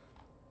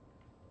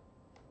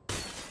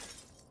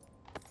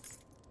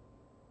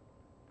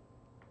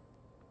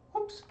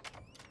 Oops.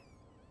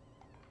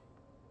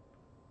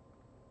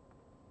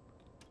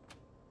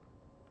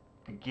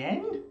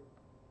 Again?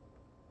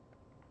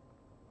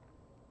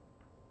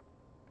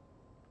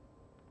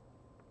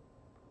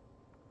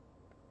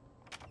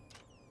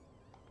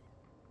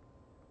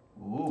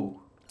 Ooh.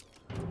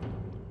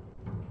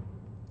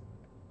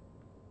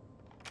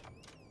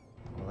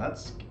 Well,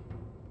 that's...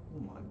 Oh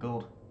my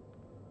god.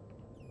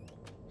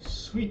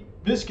 Sweet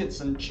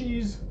biscuits and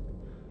cheese.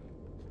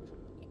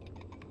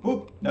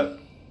 Oh, no.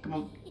 Come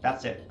on.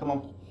 That's it. Come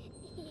on.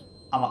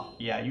 I'm up.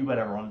 Yeah, you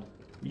better run.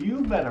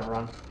 You better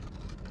run.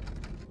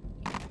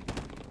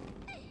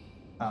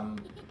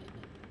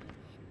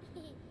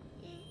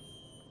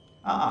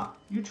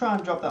 You try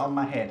and drop that on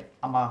my head.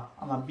 I'ma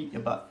beat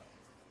your butt.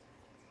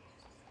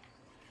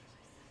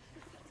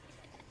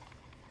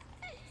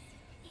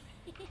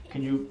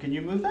 Can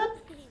you move that?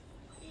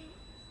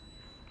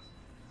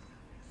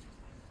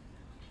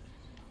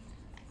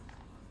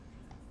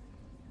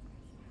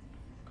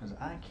 Because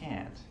I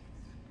can't.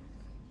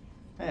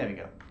 There we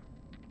go.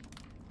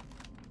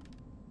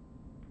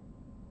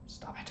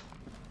 Stop it.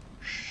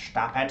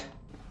 Stop it.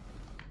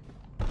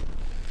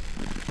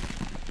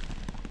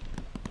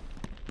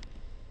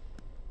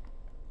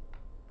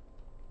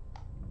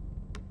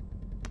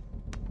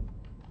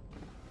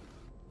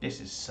 This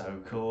is so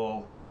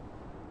cool.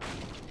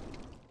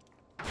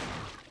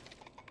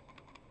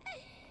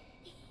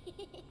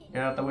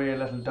 Get out the way,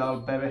 little doll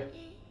baby.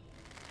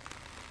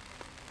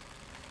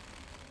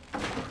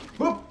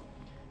 Whoop!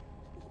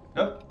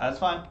 Nope, that's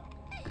fine.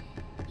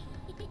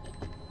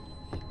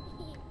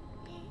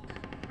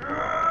 Look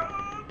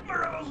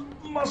at those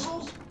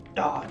muscles.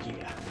 Oh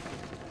yeah.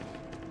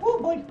 Oh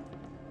boy.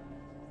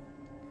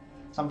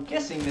 So I'm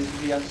guessing this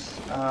will be us.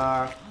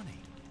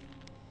 Honey,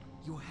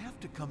 you have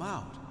to come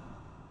out.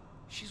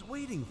 She's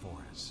waiting for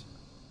us.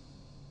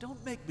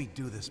 Don't make me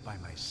do this by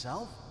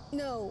myself.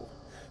 No,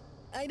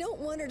 I don't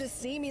want her to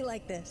see me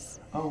like this.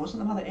 Oh, wasn't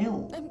the mother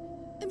ill?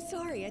 I'm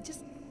sorry, I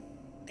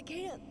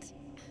can't.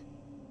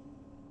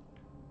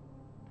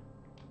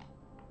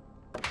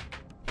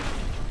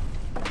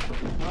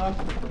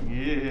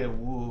 Yeah,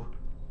 woo.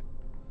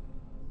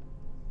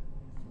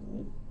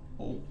 Oh,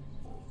 oh.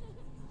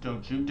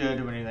 Don't you dare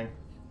do anything.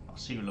 I'll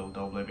see you, little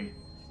dog baby.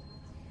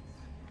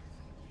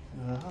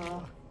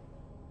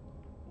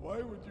 Why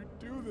would you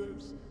do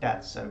this?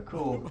 That's so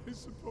cool. What am I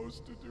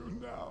supposed to do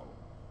now?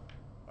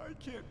 I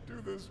can't do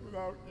this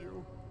without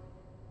you.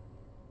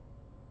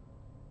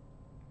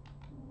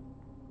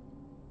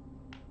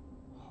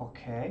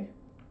 Okay.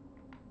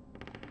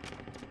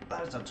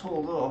 That's a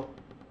tall door.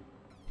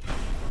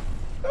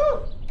 Ooh!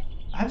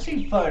 I haven't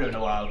seen Photo in a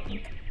while.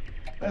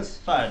 Where's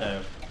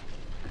Photo?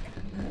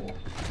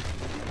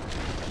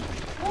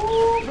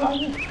 Ooh,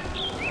 blimey.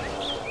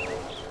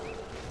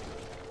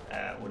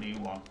 What do you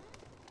want?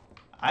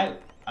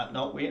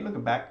 No, we ain't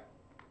looking back.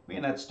 We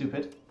ain't that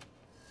stupid.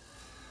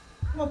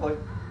 Come on, boy.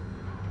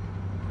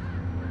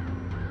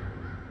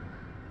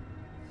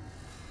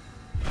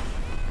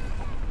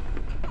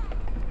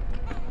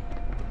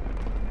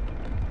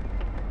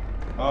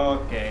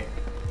 Okay.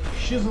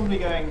 Shizzle be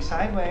going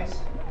sideways.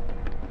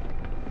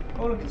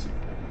 Oh, look, it's...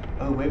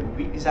 Oh, wait,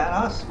 is that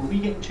us? Were we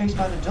getting chased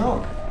by the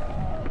dog?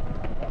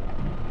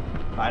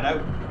 I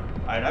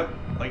know.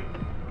 Wait.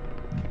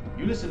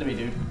 You listen to me,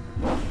 dude.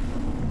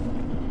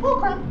 Oh,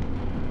 crap.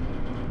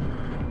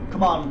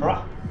 Come on,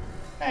 bruh.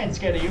 I ain't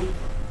scared of you.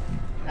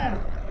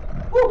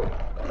 Woo.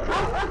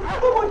 Oh,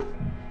 boy.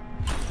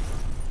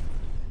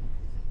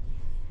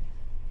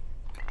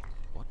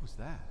 What was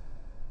that?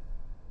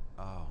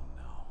 Oh,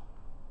 no.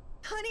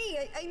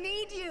 Honey, I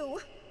need you.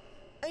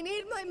 I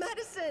need my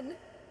medicine.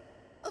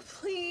 Oh,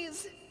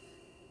 please.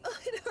 Oh,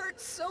 it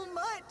hurts so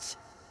much.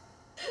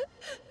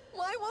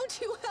 Why won't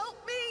you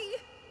help me?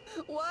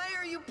 Why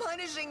are you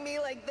punishing me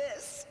like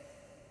this?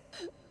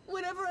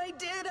 Whatever I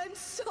did, I'm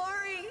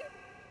sorry.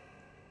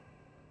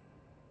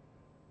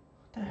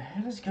 What the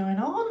hell is going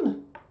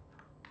on?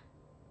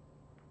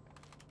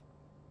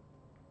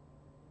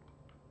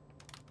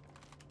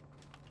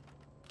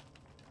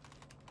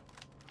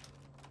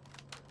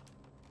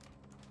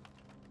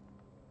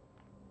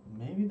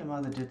 Maybe the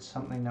mother did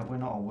something that we're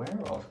not aware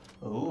of.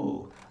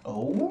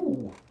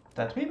 Oh,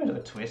 that'd be a bit of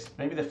a twist.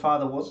 Maybe the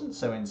father wasn't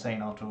so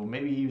insane after all.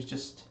 Maybe he was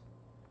just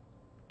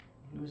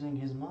losing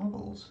his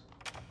marbles.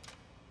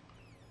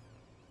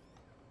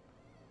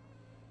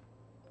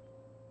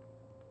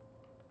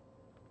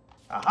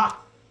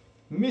 Aha!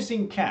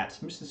 Missing cat.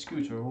 Mr.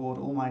 Scooter, reward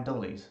all my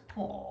dollies.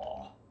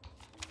 Aww.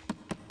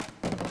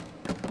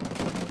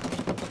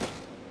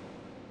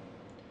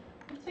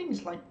 What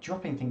things like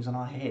dropping things on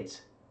our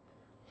heads?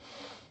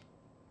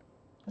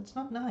 That's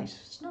not nice.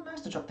 It's not nice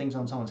to drop things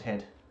on someone's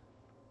head.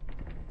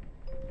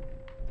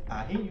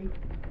 I hear you.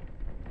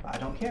 I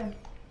don't care.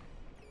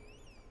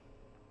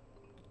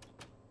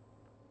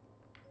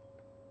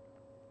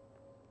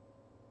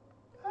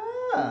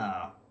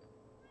 Ah.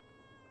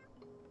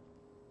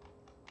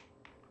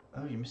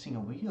 Oh, you're missing a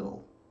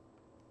wheel.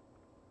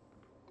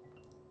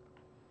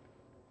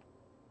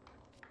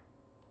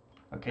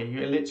 Okay, you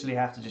literally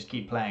have to just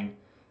keep playing.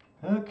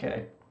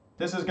 Okay.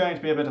 This is going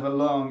to be a bit of a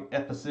long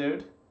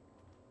episode.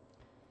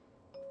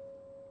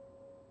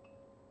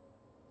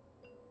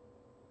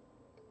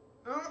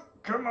 Oh,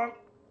 come on.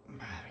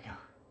 There we go.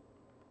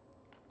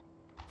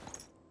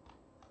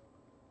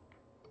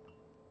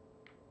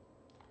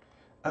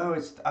 Oh,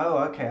 it's... Oh,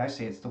 okay, I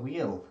see. It's the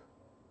wheel.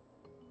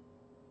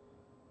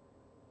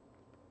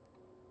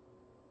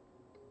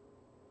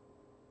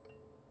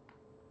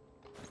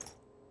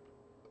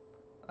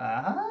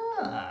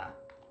 Aha!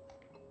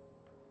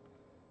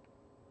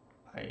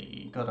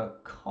 I got a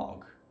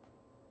cog.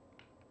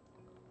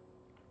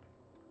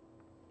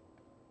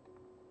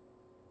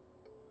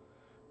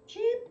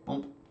 Jeep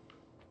bump.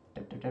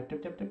 Dip dip dip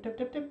dip dip dip dip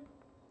dip dip.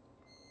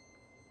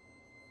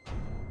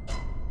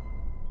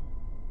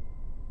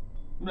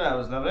 That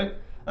was lovely.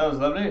 That was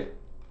lovely.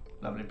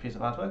 Lovely piece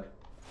of artwork.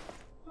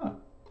 Oh.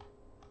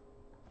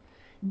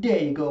 There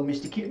you go,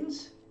 Mr.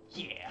 Kittens.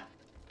 Yeah.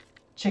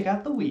 Check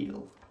out the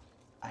wheel.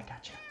 I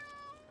gotcha.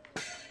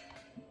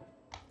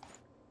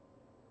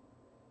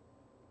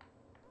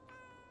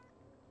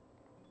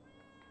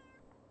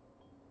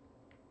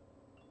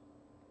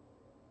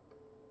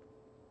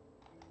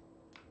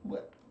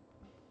 What?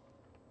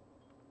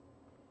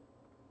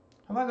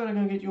 Have I got to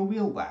go get your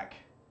wheel back?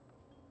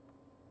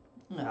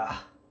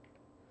 Ah.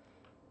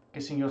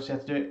 Guessing you also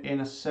have to do it in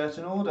a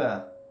certain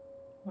order.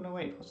 Oh no,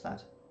 wait, what's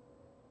that?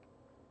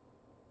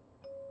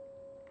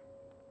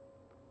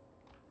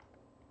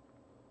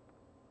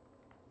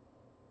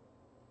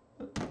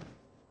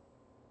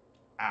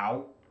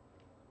 Ow.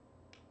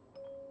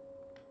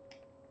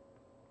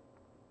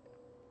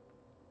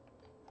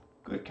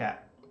 Good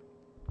cat.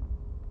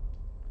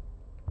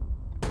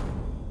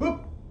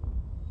 Whoop.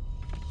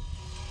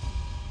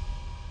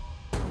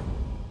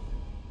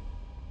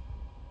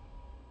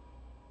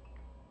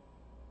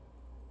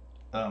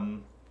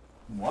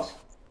 What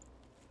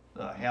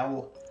the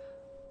hell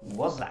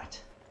was that?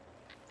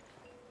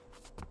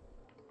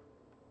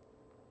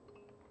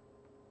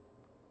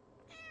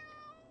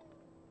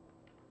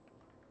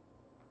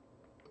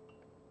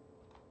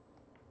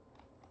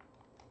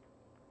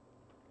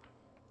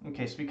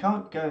 Okay, so we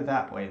can't go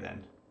that way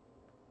then.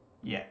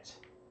 Yet.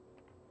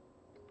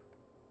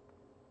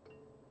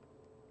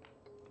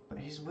 But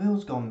his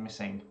will's gone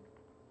missing.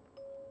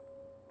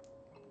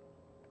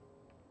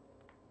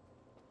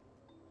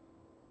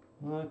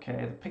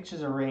 Okay, the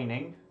pictures are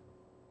raining.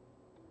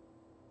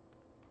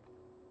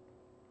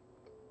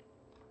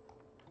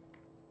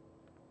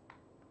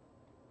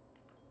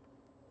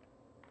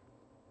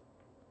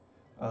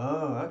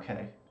 Oh,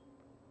 okay.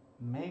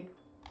 Maybe.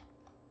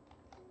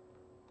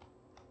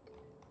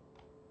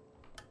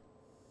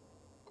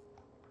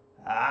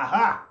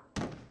 Aha!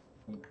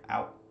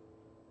 Ow.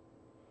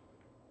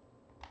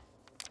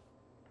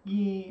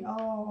 Yeah,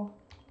 oh.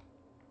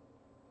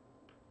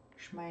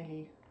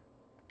 Smiley.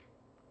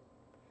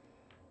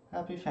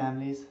 Happy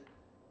families.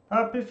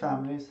 Happy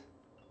families.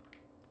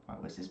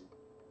 Right, where's this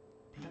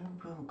blue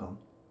wheel gone?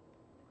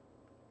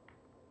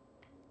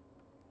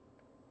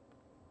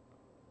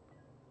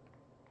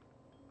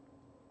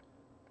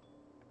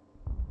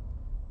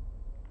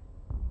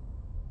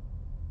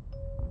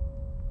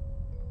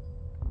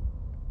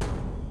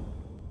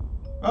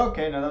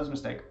 Okay, no, that was a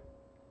mistake.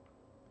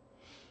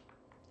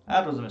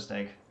 That was a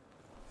mistake.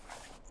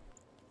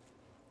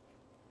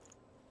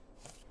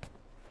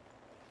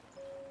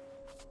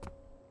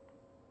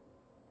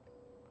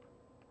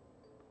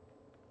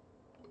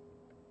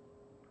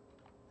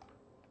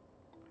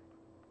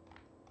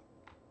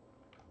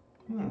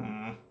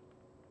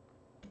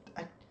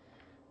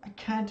 I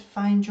can't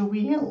find your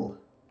wheel.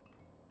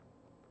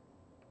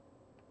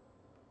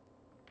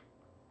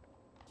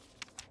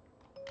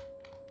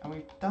 And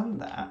we've done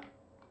that.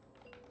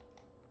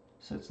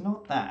 So it's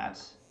not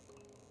that.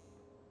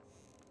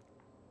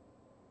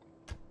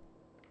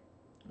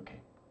 Okay,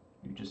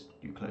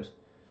 you close.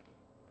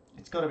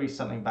 It's got to be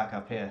something back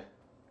up here.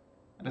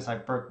 Unless I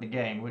broke the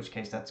game, in which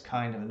case that's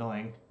kind of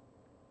annoying.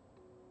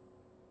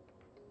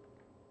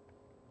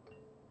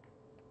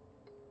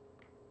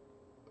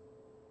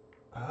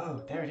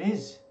 Oh, there it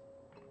is.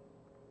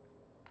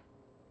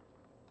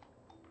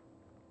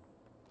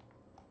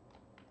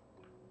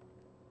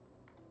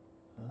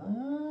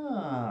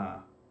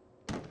 Ah.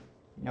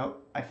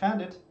 Nope, I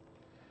found it.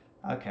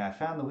 Okay, I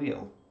found the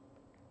wheel.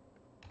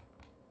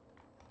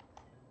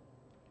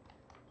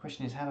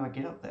 Question is, how do I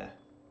get up there?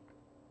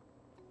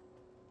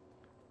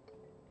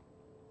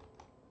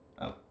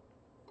 Oh.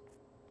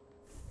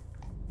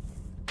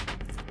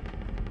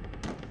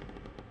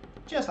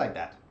 Just like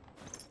that.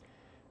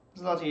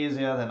 It's a lot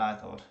easier than I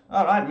thought.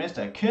 Alright,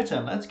 Mr.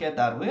 Kitten, let's get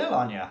that wheel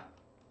on ya.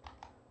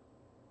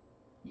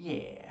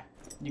 Yeah.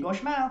 You gonna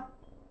smile?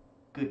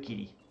 Good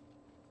kitty.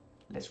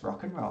 Let's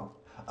rock and roll.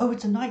 Oh,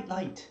 it's a night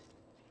light.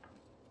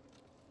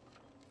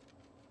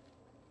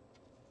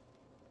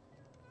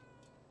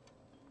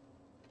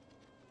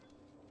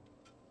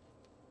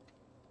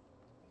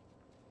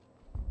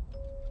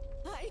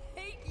 I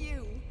hate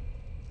you.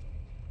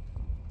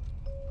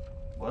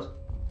 What?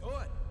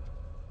 Good.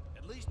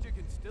 At least you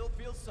can still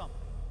feel something.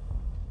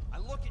 I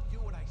look at you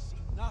and I see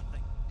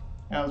nothing.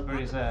 That was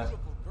pretty Not the sad.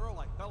 beautiful girl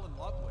I fell in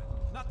love with.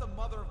 Not the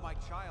mother of my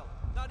child.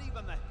 Not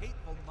even the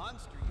hateful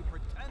monster you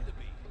pretend to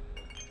be.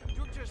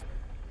 You're just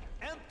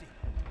empty.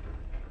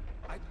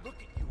 I look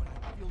at you and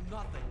I feel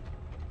nothing.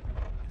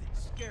 And it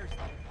scares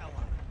the hell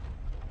out of me.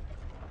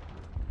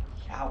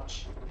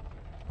 Ouch.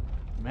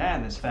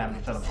 Man, this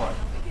family fell apart.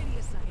 How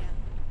hideous I am.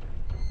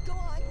 Go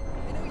on.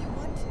 I know you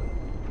want to.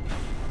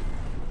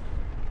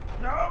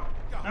 No!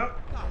 God, No!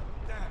 God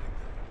damn it.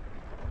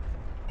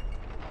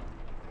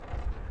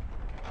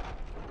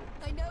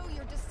 I know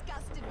you're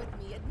disgusted with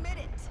me. Admit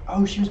it.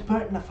 Oh, she was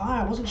burnt in the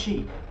fire, wasn't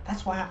she?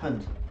 That's what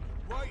happened.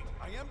 Right,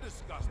 I am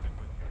disgusted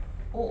with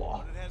you.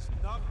 Oh. But it has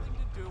nothing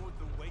to do with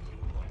the way you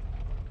look.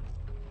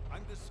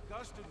 I'm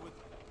disgusted with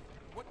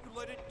what you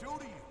let it do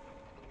to you.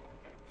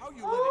 How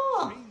you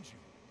Oh. let it change you.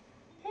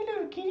 Hey,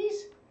 little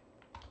kitties.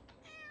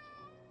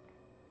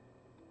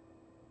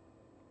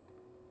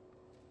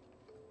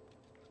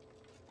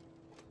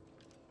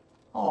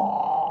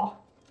 Aww.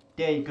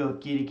 There you go,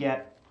 kitty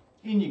cat.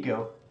 In you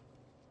go.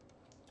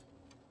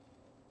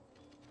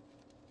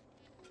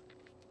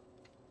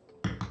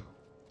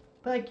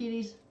 Bye,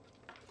 kitties.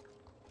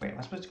 Wait, am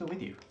I supposed to go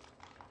with you?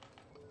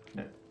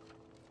 No.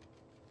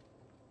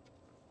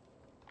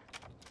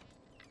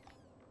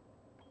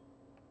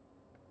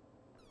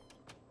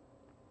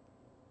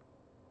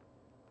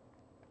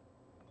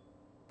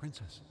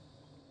 Princess.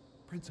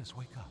 Princess,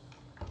 wake up.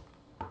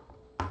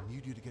 I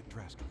need you to get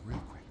dressed real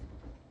quick.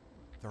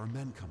 There are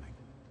men coming.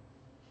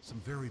 Some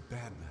very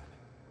bad men.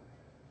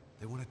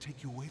 They want to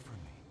take you away from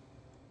me.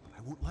 But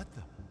I won't let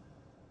them.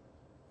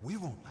 We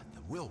won't let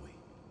them, will we?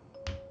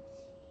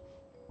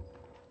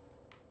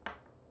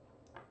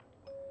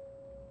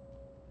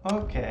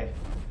 Okay.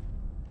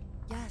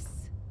 Yes.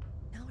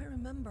 Now I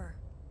remember.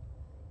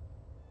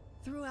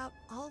 Throughout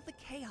all the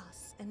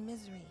chaos and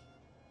misery,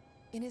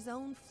 in his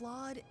own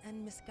flawed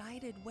and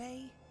misguided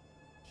way,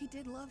 he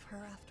did love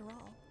her after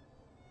all.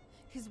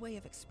 His way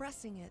of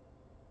expressing it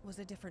was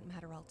a different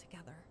matter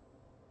altogether.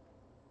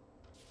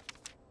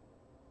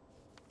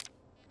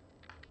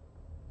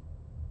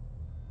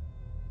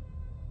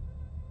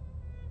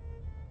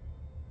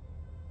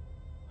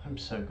 I'm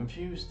so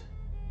confused.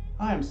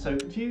 I am so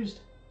confused.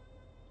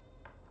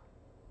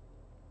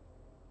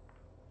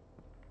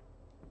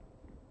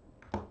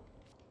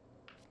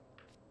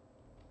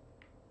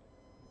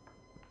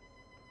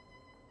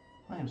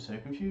 am so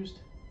confused.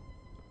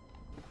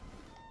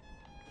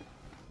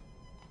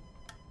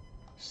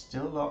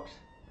 Still locked.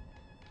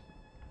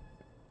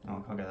 Oh,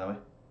 I can't go that way.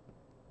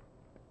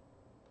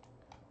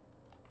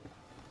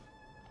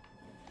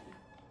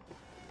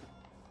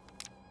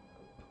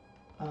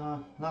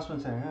 Last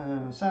one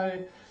saying,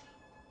 sorry.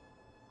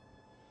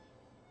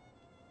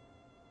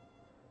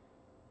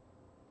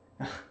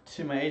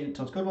 To my agent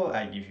Todd Goodwell,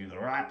 I give you the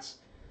rats.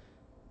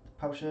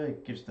 The publisher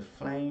gives the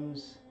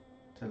flames.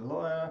 To the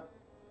lawyer,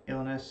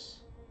 illness.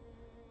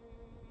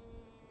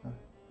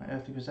 My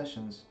earthly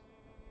possessions.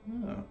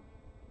 Oh.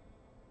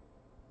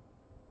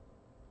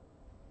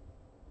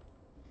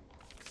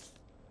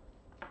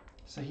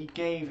 So he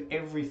gave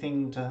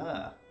everything to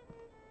her.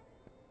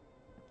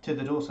 To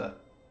the daughter.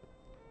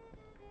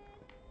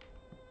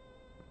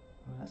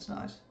 Oh, that's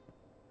nice.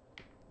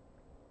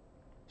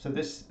 So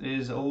this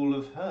is all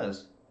of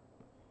hers.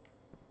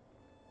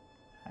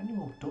 How many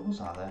more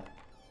doors are there?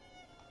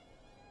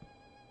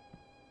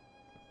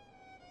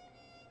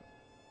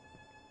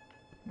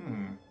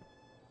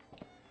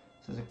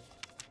 So there's a...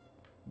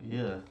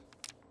 Yeah.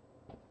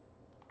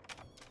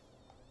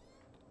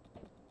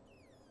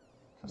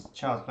 That's the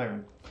child's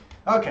playroom.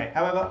 Okay,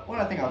 however, what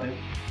I think I'll do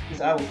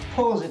is I will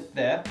pause it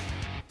there.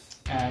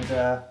 And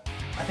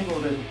I think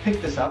what we'll do is we'll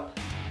pick this up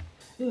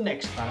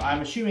next time.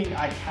 I'm assuming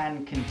I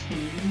can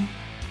continue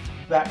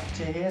back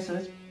to here, so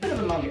it's a bit of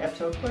a longer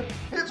episode, but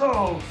it's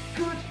all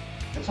good.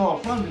 It's all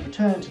fun. We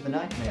return to the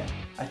nightmare.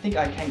 I think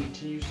I can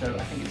continue, so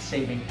I think it's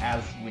saving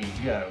as we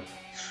go.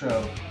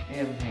 So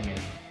everything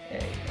is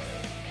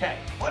okay.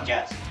 But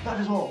yes, that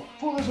is all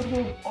for this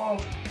episode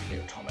of the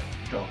Atomic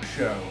Dog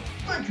Show.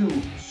 Thank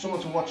you so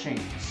much for watching.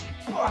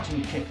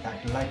 Spartan kick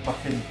that like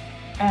button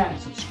and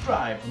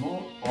subscribe for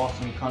more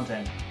awesome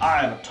content.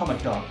 I am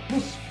Atomic Dog, the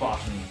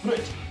Spartan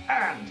Brit,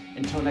 and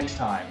until next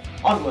time,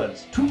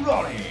 onwards to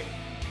glory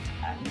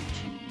and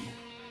tea.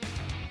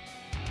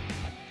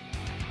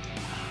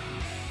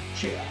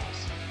 Cheers.